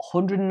on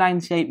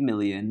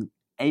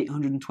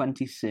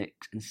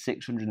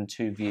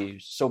 198,826,602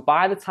 views. So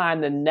by the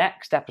time the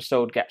next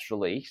episode gets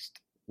released,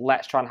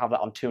 let's try and have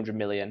that on 200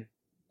 million.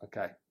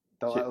 Okay.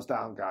 Don't let us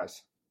down,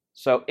 guys.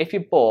 So if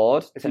you're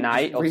bored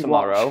tonight or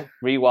tomorrow,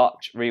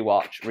 rewatch.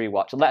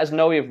 And let us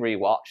know you've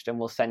rewatched, and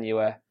we'll send you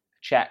a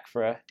check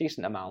for a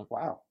decent amount.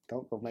 Wow.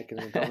 Don't go making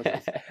any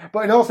promises.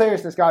 But in all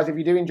seriousness, guys, if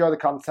you do enjoy the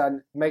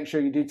content, make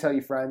sure you do tell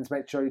your friends,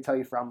 make sure you tell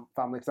your family,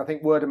 because I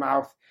think word of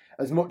mouth,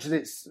 as much as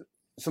it's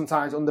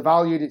sometimes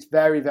undervalued, it's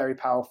very, very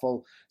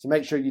powerful. So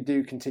make sure you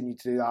do continue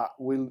to do that.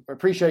 We'll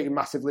appreciate you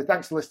massively.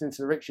 Thanks for listening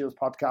to the Rick Shields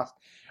podcast.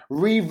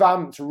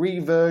 Revamped,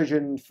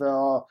 reversioned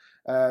for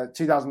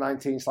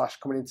 2019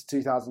 / coming into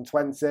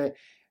 2020.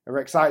 We're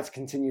excited to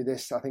continue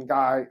this. I think,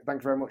 Guy,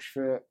 thank you very much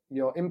for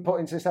your input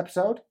into this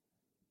episode.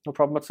 No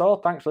problem at all.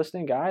 Thanks for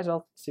listening, guys.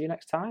 I'll see you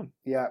next time.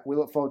 Yeah, we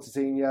look forward to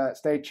seeing you.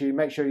 Stay tuned.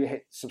 Make sure you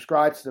hit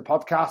subscribe to the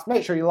podcast.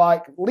 Make sure you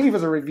leave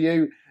us a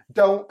review.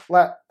 Don't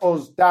let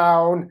us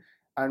down.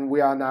 And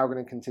we are now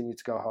going to continue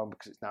to go home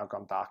because it's now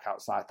gone dark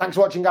outside. Thanks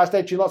for watching, guys.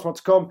 Stay tuned. Lots more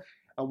to come.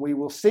 And we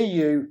will see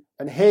you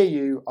and hear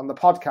you on the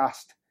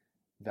podcast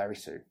very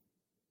soon.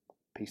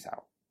 Peace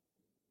out.